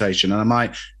interpretation. And I'm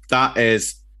like,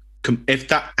 if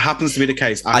that happens to be the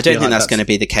case, I don't think that's going to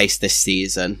be the case this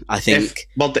season. I think.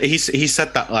 He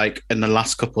said that like in the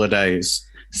last couple of days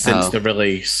since the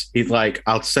release. He's like,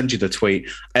 I'll send you the tweet.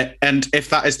 And if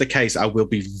that is the case, I will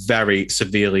be very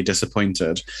severely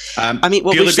disappointed. I mean,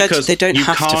 well, we said they don't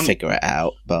have to figure it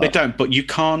out. But they don't, but you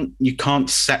can't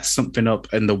set something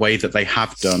up in the way that they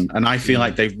have done. And I feel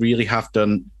like they really have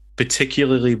done,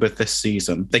 particularly with this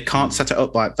season. They can't set it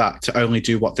up like that to only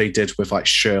do what they did with like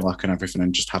Sherlock and everything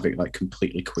and just have it like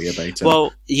completely queer baited.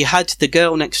 Well, you had the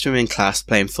girl next to him in class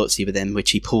playing footsie with him,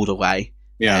 which he pulled away.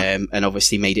 Yeah. And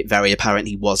obviously made it very apparent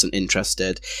he wasn't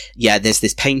interested. Yeah, there's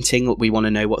this painting. We want to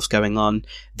know what's going on.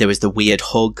 There was the weird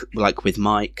hug, like with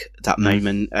Mike, that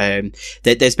moment.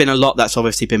 There's been a lot that's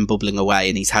obviously been bubbling away,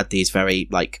 and he's had these very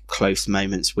like close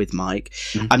moments with Mike.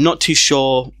 I'm not too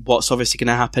sure what's obviously going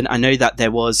to happen. I know that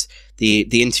there was the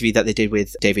interview that they did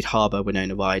with David Harbour,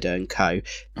 Winona Ryder and co,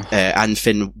 and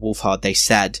Finn Wolfhard. They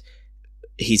said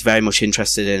he's very much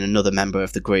interested in another member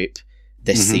of the group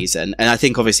this season, and I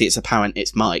think obviously it's apparent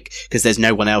it's Mike, because there's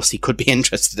no one else he could be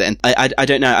interested in. I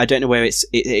don't know where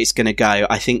it's going to go.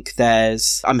 I think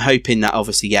I'm hoping that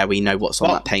obviously we know what's on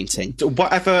that painting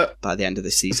whatever by the end of the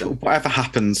season. Whatever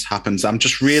happens. I'm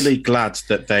just really glad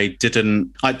that they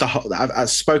didn't like I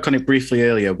spoke on it briefly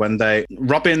earlier when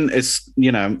Robin is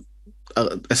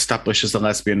established as a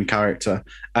lesbian character,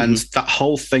 and that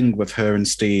whole thing with her and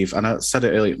Steve, and I said it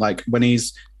earlier, like when he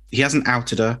hasn't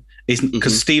outed her.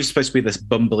 Because Steve's supposed to be this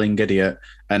bumbling idiot,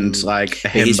 and like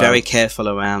he's very careful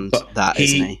around that,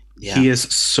 isn't he? Yeah. He is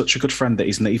such a good friend that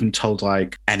he's not even told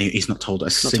he's not told a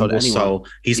single soul.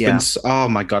 He's been, oh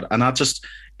my God.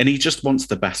 And he just wants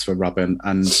the best for Robin.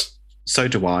 And so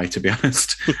do I, to be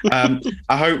honest.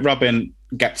 I hope Robin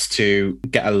gets to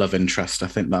get a love interest. I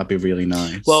think that'd be really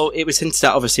nice. Well, it was hinted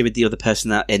at obviously with the other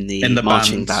person that in the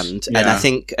marching band. Yeah. And I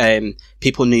think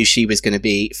people knew she was going to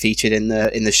be featured in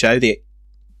the show, the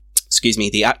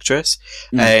actress.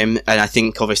 And I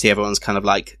think obviously everyone's kind of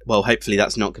like, well, hopefully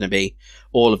that's not going to be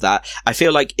all of that. I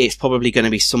feel like it's probably going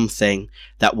to be something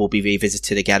that will be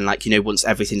revisited again, like, once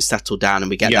everything's settled down and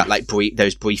we get that like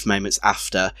those brief moments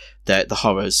after the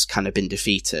horror's kind of been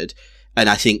defeated. And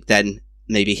I think then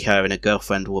maybe her and her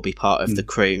girlfriend will be part of the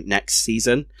crew next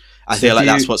season. I feel like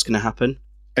that's what's going to happen.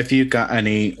 Have you got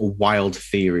any wild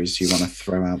theories you want to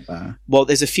throw out there? Well,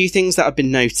 there's a few things that have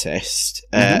been noticed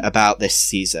about this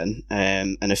season,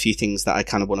 and a few things that I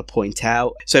kind of want to point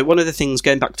out. So one of the things,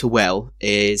 going back to Will,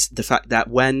 is the fact that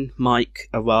when Mike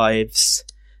arrives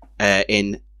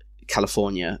in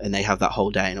California and they have that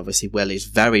whole day, and obviously Will is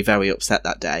very, very upset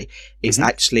that day, it's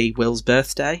actually Will's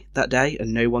birthday that day,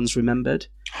 and no one's remembered.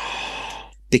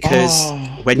 Because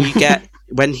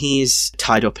when he's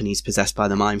tied up and he's possessed by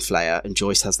the Mind Flayer, and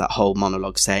Joyce has that whole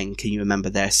monologue saying, can you remember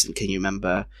this? And can you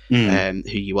remember who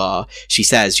you are? She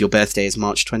says, your birthday is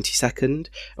March 22nd.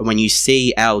 And when you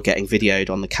see Elle getting videoed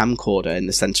on the camcorder in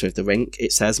the centre of the rink,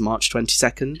 it says March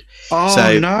 22nd. Oh,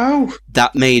 so no.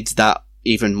 That made that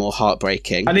even more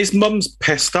heartbreaking. And his mum's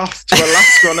pissed off to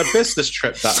Alaska on a business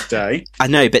trip that day. I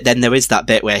know, but then there is that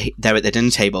bit where they're at the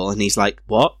dinner table and he's like,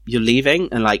 "What? You're leaving?"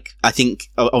 And like, I think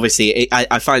obviously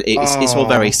I find it's all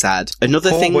very sad.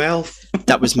 Another thing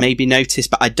that was maybe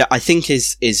noticed, but I think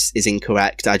is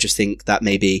incorrect. I just think that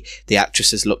maybe the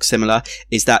actresses look similar.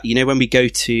 Is that, you know, when we go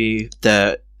to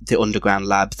the underground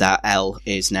lab that Elle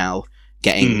is now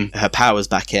getting her powers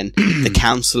back in, the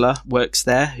counsellor works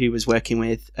there who was working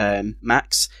with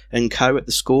Max and co at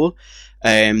the school.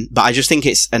 But I just think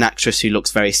it's an actress who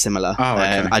looks very similar. Oh,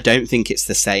 okay. I don't think it's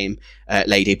the same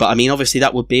lady, but I mean, obviously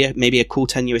that would be maybe a cool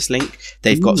tenuous link.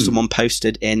 They've got someone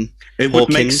posted in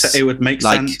Hawkins, it would make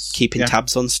like sense. keeping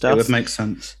tabs on stuff. It would make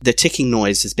sense. The ticking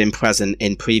noise has been present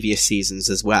in previous seasons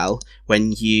as well.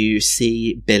 When you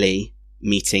see Billy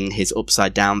meeting his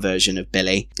upside down version of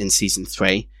Billy in season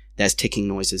 3, there's ticking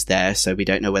noises there, so we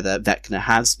don't know whether Vecna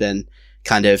has been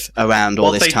kind of around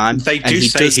all this time. They do and he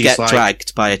say does he's get like,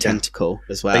 dragged by a tentacle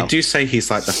as well. They do say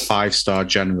he's like the 5-star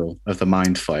general of the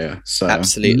Mind Flayer. So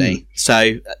absolutely.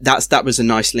 So that was a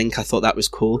nice link. I thought that was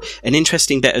cool. An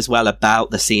interesting bit as well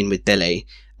about the scene with Billy.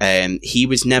 He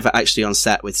was never actually on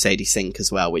set with Sadie Sink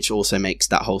as well, which also makes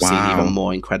that whole scene even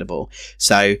more incredible.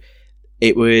 So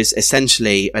it was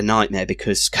essentially a nightmare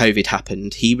because COVID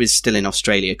happened. He was still in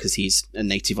Australia because he's a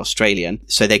native Australian.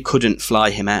 So they couldn't fly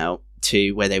him out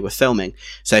to where they were filming.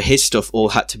 So his stuff all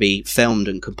had to be filmed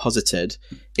and composited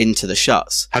into the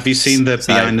shots. Have you seen the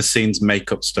behind the scenes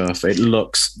makeup stuff? It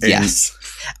looks yes.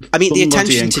 I mean, the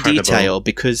attention incredible. to detail,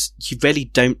 because you really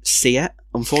don't see it,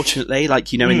 unfortunately,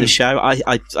 like, you know, in the show.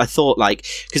 I thought, like,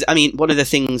 because I mean, one of the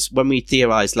things when we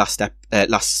theorized last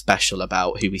special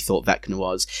about who we thought Vecna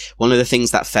was, one of the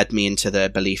things that fed me into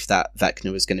the belief that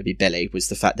Vecna was going to be Billy was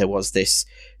the fact there was this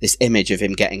image of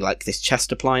him getting like this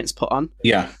chest appliance put on.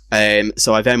 Yeah.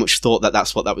 So I very much thought that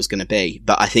that's what that was going to be,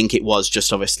 but I think it was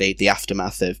just obviously the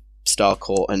aftermath of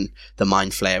Starcourt and the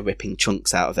Mind Flayer ripping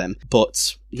chunks out of him.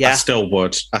 But yeah, I still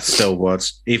would,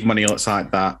 even when he looks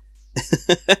like that.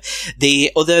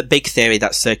 The other big theory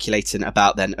that's circulating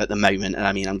about then at the moment, and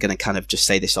I mean, I'm going to kind of just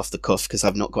say this off the cuff because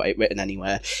I've not got it written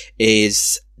anywhere,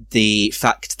 is the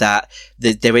fact that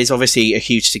there is obviously a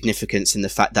huge significance in the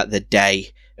fact that the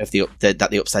day of that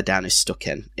the Upside Down is stuck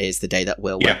in is the day that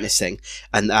Will went missing,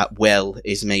 and that Will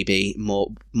is maybe more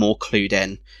clued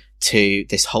in to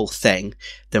this whole thing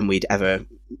than we'd ever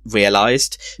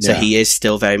realized. So he is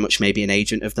still very much maybe an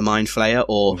agent of the Mind Flayer,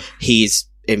 or he's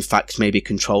in fact maybe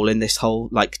controlling this whole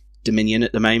like dominion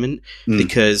at the moment,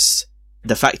 because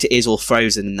the fact it is all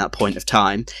frozen in that point of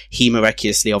time, he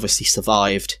miraculously obviously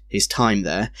survived his time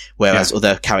there, whereas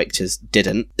other characters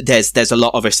didn't. There's a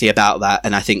lot obviously about that,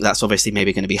 and I think that's obviously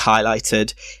maybe going to be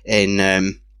highlighted in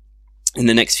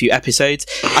the next few episodes.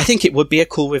 I think it would be a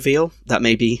cool reveal that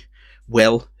maybe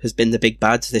Will has been the big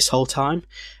bad this whole time,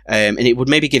 and it would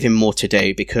maybe give him more to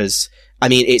do, because I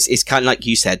mean, it's kind of like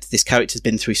you said, this character's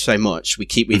been through so much. We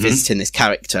keep revisiting this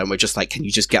character, and we're just like, can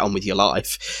you just get on with your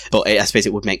life? But I suppose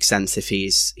it would make sense if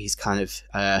he's kind of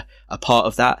a part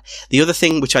of that. The other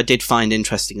thing which I did find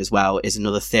interesting as well is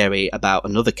another theory about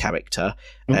another character,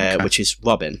 which is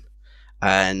Robin,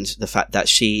 and the fact that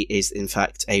she is in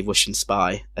fact a Russian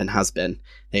spy and has been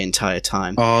the entire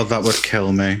time. Oh, that would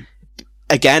kill me.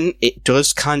 Again, it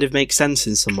does kind of make sense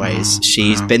in some ways.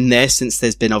 She's been there since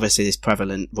there's been obviously this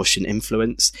prevalent Russian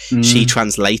influence. She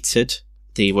translated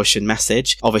the Russian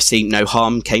message. Obviously, no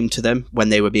harm came to them when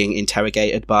they were being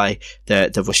interrogated by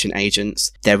the Russian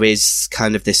agents. There is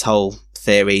kind of this whole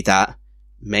theory that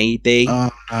maybe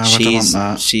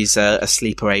she's a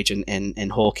sleeper agent in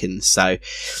Hawkins. So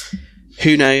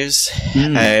who knows?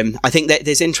 I think that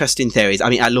there's interesting theories. I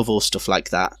mean, I love all stuff like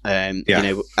that. You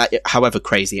know, however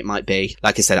crazy it might be.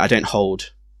 Like I said, I don't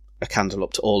hold a candle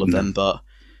up to all of them, but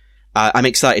I'm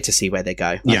excited to see where they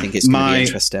go. I think it's going to be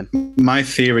interesting. My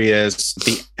theory is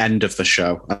the end of the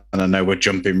show, and I know we're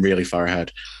jumping really far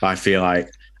ahead, but I feel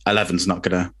like Eleven's not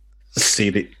going to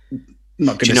see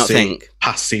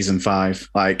past season 5.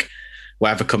 Like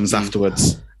whatever comes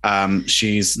afterwards. I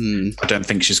don't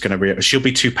think she's going to she'll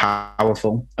be too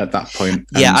powerful at that point.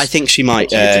 Yeah, I think she might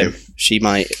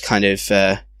kind of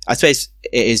I suppose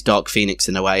it is Dark Phoenix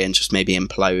in a way, and just maybe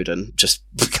implode and just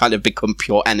kind of become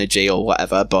pure energy or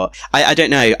whatever. But I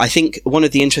don't know. I think one of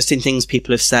the interesting things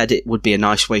people have said, it would be a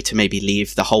nice way to maybe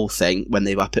leave the whole thing when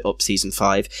they wrap it up season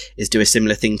 5, is do a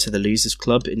similar thing to the Losers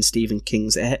Club in Stephen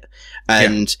King's It,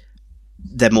 and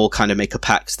them all kind of make a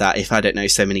pact that if, I don't know,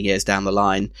 so many years down the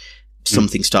line,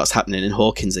 something starts happening in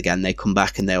Hawkins again, they come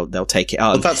back and they'll take it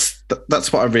on. Well,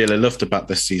 that's what I really loved about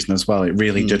this season as well. It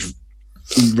really did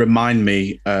remind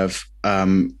me of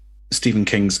Stephen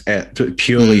King's It,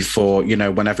 purely for, you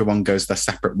know, when everyone goes their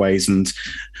separate ways and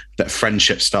that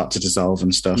friendships start to dissolve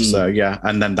and stuff. So yeah,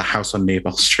 and then The House on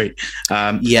Nearby Street.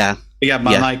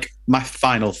 My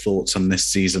final thoughts on this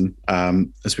season,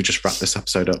 as we just wrap this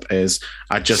episode up, is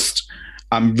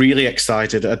I'm really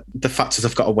excited. The fact that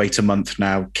I've got to wait a month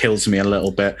now kills me a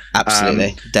little bit.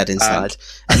 Absolutely, dead inside.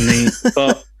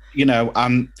 But you know,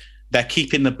 they're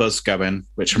keeping the buzz going,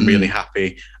 which I'm really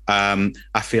happy.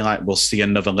 I feel like we'll see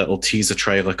another little teaser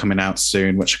trailer coming out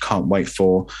soon, which I can't wait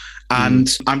for.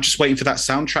 And I'm just waiting for that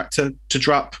soundtrack to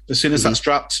drop. As soon as that's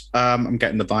dropped, I'm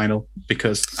getting the vinyl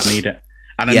because I need it.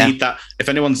 And I need that. If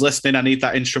anyone's listening, I need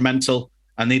that instrumental.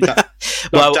 I need that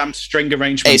goddamn string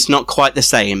arrangement. It's not quite the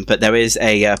same, but there is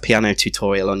a piano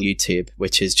tutorial on YouTube,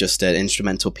 which is just an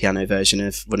instrumental piano version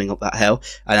of Running Up That Hill.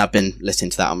 And I've been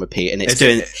listening to that on repeat, and it's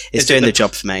doing the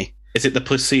job for me. Is it the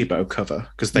Placebo cover?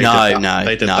 Because they did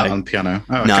that on piano.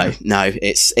 Oh, okay. No.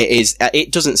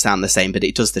 It doesn't sound the same, but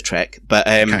it does the trick. But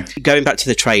going back to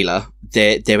the trailer,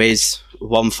 there is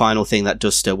one final thing that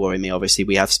does still worry me. Obviously,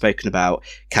 we have spoken about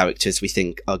characters we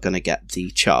think are going to get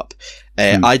the chop.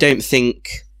 I don't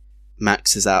think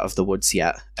Max is out of the woods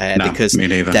yet, because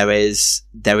there is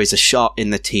a shot in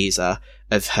the teaser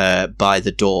of her by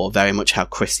the door, very much how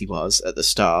Chrissy was at the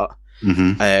start.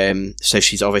 So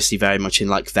she's obviously very much in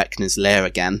like Vecna's lair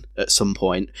again at some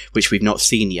point, which we've not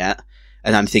seen yet.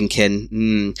 And I'm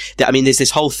thinking, there's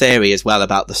this whole theory as well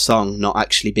about the song not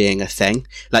actually being a thing.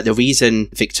 Like, the reason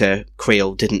Victor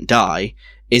Creel didn't die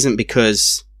isn't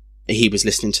because he was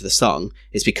listening to the song,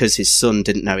 it's because his son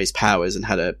didn't know his powers and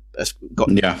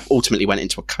ultimately went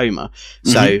into a coma.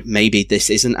 So maybe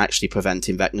this isn't actually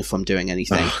preventing Vecna from doing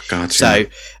anything. Oh, God, so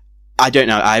I don't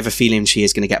know. I have a feeling she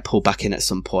is going to get pulled back in at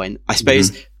some point. I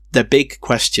suppose the big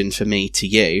question for me to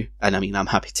you, and I mean, I'm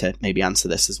happy to maybe answer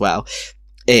this as well,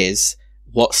 is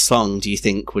what song do you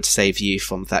think would save you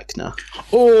from Vecna?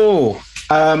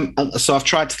 So I've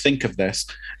tried to think of this.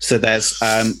 So there's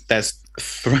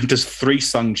 3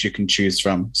 songs you can choose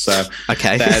from. So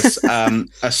there's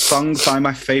a song by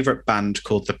my favorite band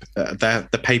called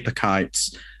the Paper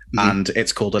Kites, and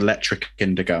it's called Electric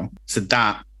Indigo. So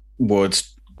that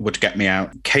would get me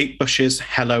out. Kate Bush's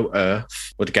Hello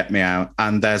Earth would get me out.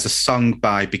 And there's a song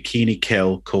by Bikini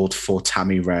Kill called For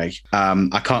Tammy Ray.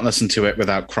 I can't listen to it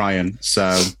without crying.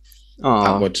 So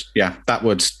those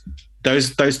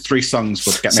 3 songs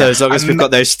would get me out. So as long as we've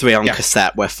got those 3 on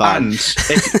cassette, we're fine.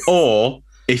 And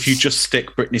if you just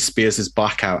stick Britney Spears'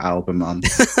 Blackout album on,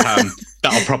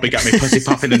 that'll probably get me pussy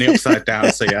popping in the Upside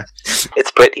Down. So yeah,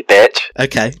 it's Britney, bitch.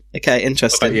 Okay,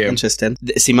 interesting.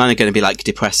 See, mine are going to be like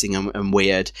depressing and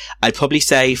weird. I'd probably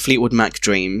say Fleetwood Mac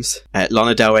Dreams,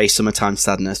 Lana Del Rey Summertime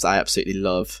Sadness, I absolutely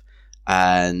love,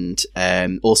 and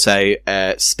also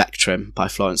Spectrum by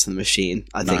Florence and the Machine.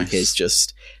 I think is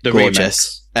just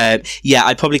gorgeous.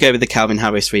 I'd probably go with the Calvin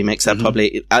Harris remix. I'd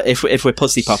probably, if we're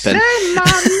pussy popping.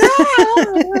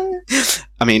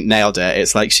 I mean, nailed it.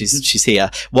 It's like she's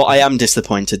here. What I am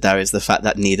disappointed though is the fact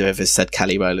that neither of us said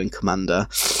Kelly Rowland Commander.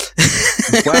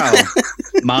 Well,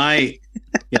 my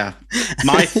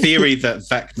theory that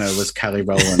Vecna was Kelly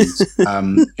Rowland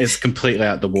is completely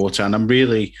out the water, and I'm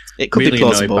really it could be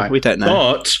plausible. We don't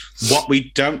know. But what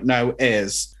we don't know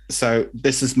is. So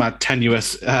this is my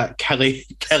tenuous Kelly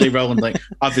Rowland. Like,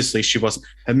 obviously,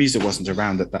 her music wasn't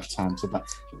around at that time. So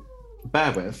that's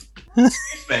bear with.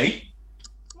 Excuse me.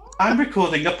 I'm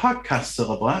recording a podcast,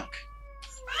 Cilla Black.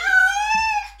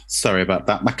 Sorry about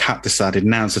that. My cat decided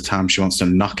now's the time she wants to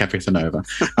knock everything over.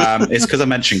 It's because I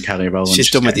mentioned Kelly Rowland.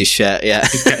 She's done with your shit, yeah.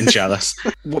 She's getting jealous.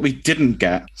 What we didn't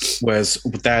get was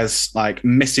there's like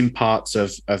missing parts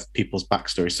of people's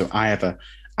backstory. So I have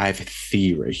a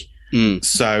theory.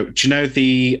 So do you know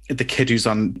the kid who's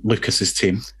on Lucas's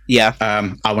team? Yeah.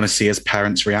 I want to see his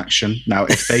parents' reaction. Now,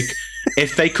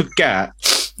 if they could get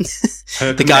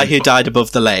the guy who died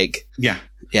above the lake. Yeah.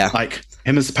 Like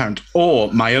him as a parent.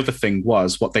 Or my other thing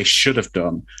was what they should have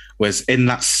done was in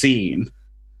that scene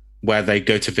where they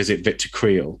go to visit Victor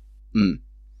Creel,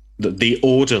 the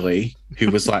orderly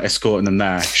who was like escorting them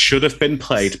there should have been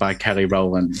played by Kelly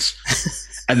Rowland.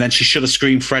 And then she should have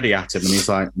screamed Freddie at him, and he's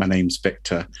like, "My name's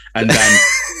Victor." And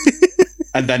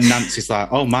then Nancy's like,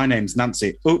 "Oh, my name's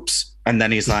Nancy." Oops. And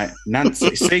then he's like,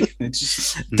 "Nancy." See, it's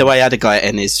just the way I'd have got it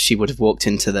in is she would have walked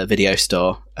into the video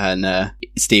store, and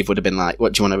Steve would have been like,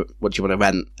 "What do you want to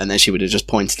rent?" And then she would have just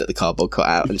pointed at the cardboard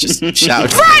cutout and just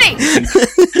shouted, "Freddie!"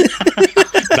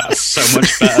 That's so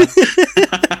much better.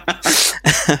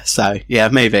 So yeah,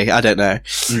 maybe I don't know.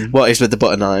 What is with the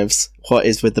butter knives? What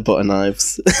is with the butter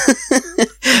knives?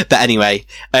 But anyway,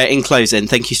 in closing,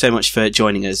 thank you so much for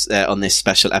joining us on this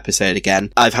special episode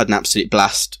again. I've had an absolute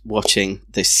blast watching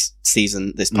this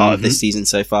season, this part of this season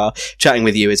so far. Chatting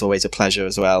with you is always a pleasure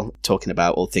as well, talking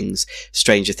about all things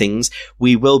Stranger Things.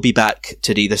 We will be back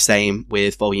to do the same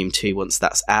with Volume 2 once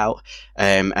that's out,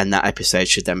 and that episode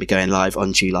should then be going live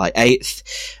on July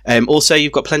 8th. Also,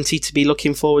 you've got plenty to be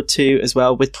looking forward to as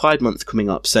well with Pride Month coming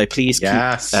up, so please keep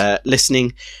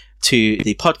listening to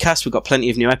the podcast. We've got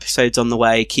plenty of new episodes on the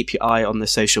way. Keep your eye on the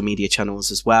social media channels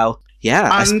as well. Yeah,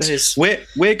 and I suppose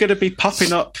we're going to be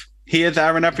popping up here,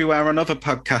 there, and everywhere on other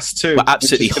podcasts too. We're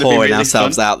absolutely whoring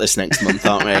ourselves out this next month,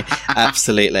 aren't we?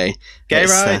 Absolutely. Gay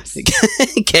rights.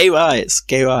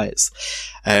 Gay rights.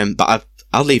 But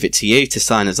I'll leave it to you to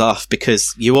sign us off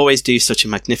because you always do such a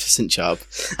magnificent job.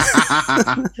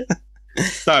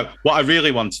 So what I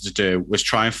really wanted to do was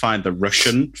try and find the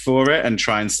Russian for it and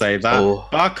try and say that,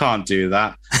 but I can't do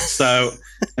that. So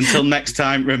until next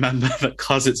time, remember that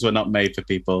closets were not made for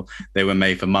people. They were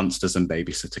made for monsters and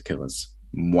babysitter killers.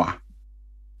 Mwah.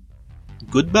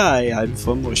 Goodbye, I'm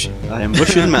from Russia. I am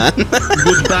Russian man.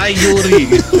 Goodbye,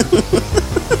 Yuri.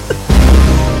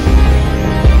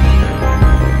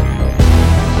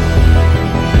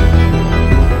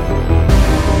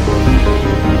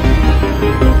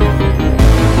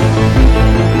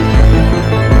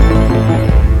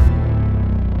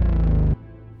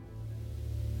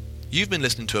 You've been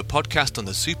listening to a podcast on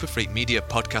the Super Freak Media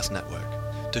Podcast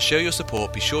Network. To show your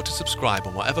support, be sure to subscribe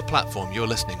on whatever platform you're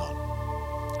listening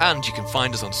on. And you can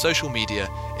find us on social media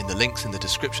in the links in the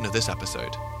description of this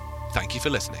episode. Thank you for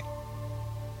listening.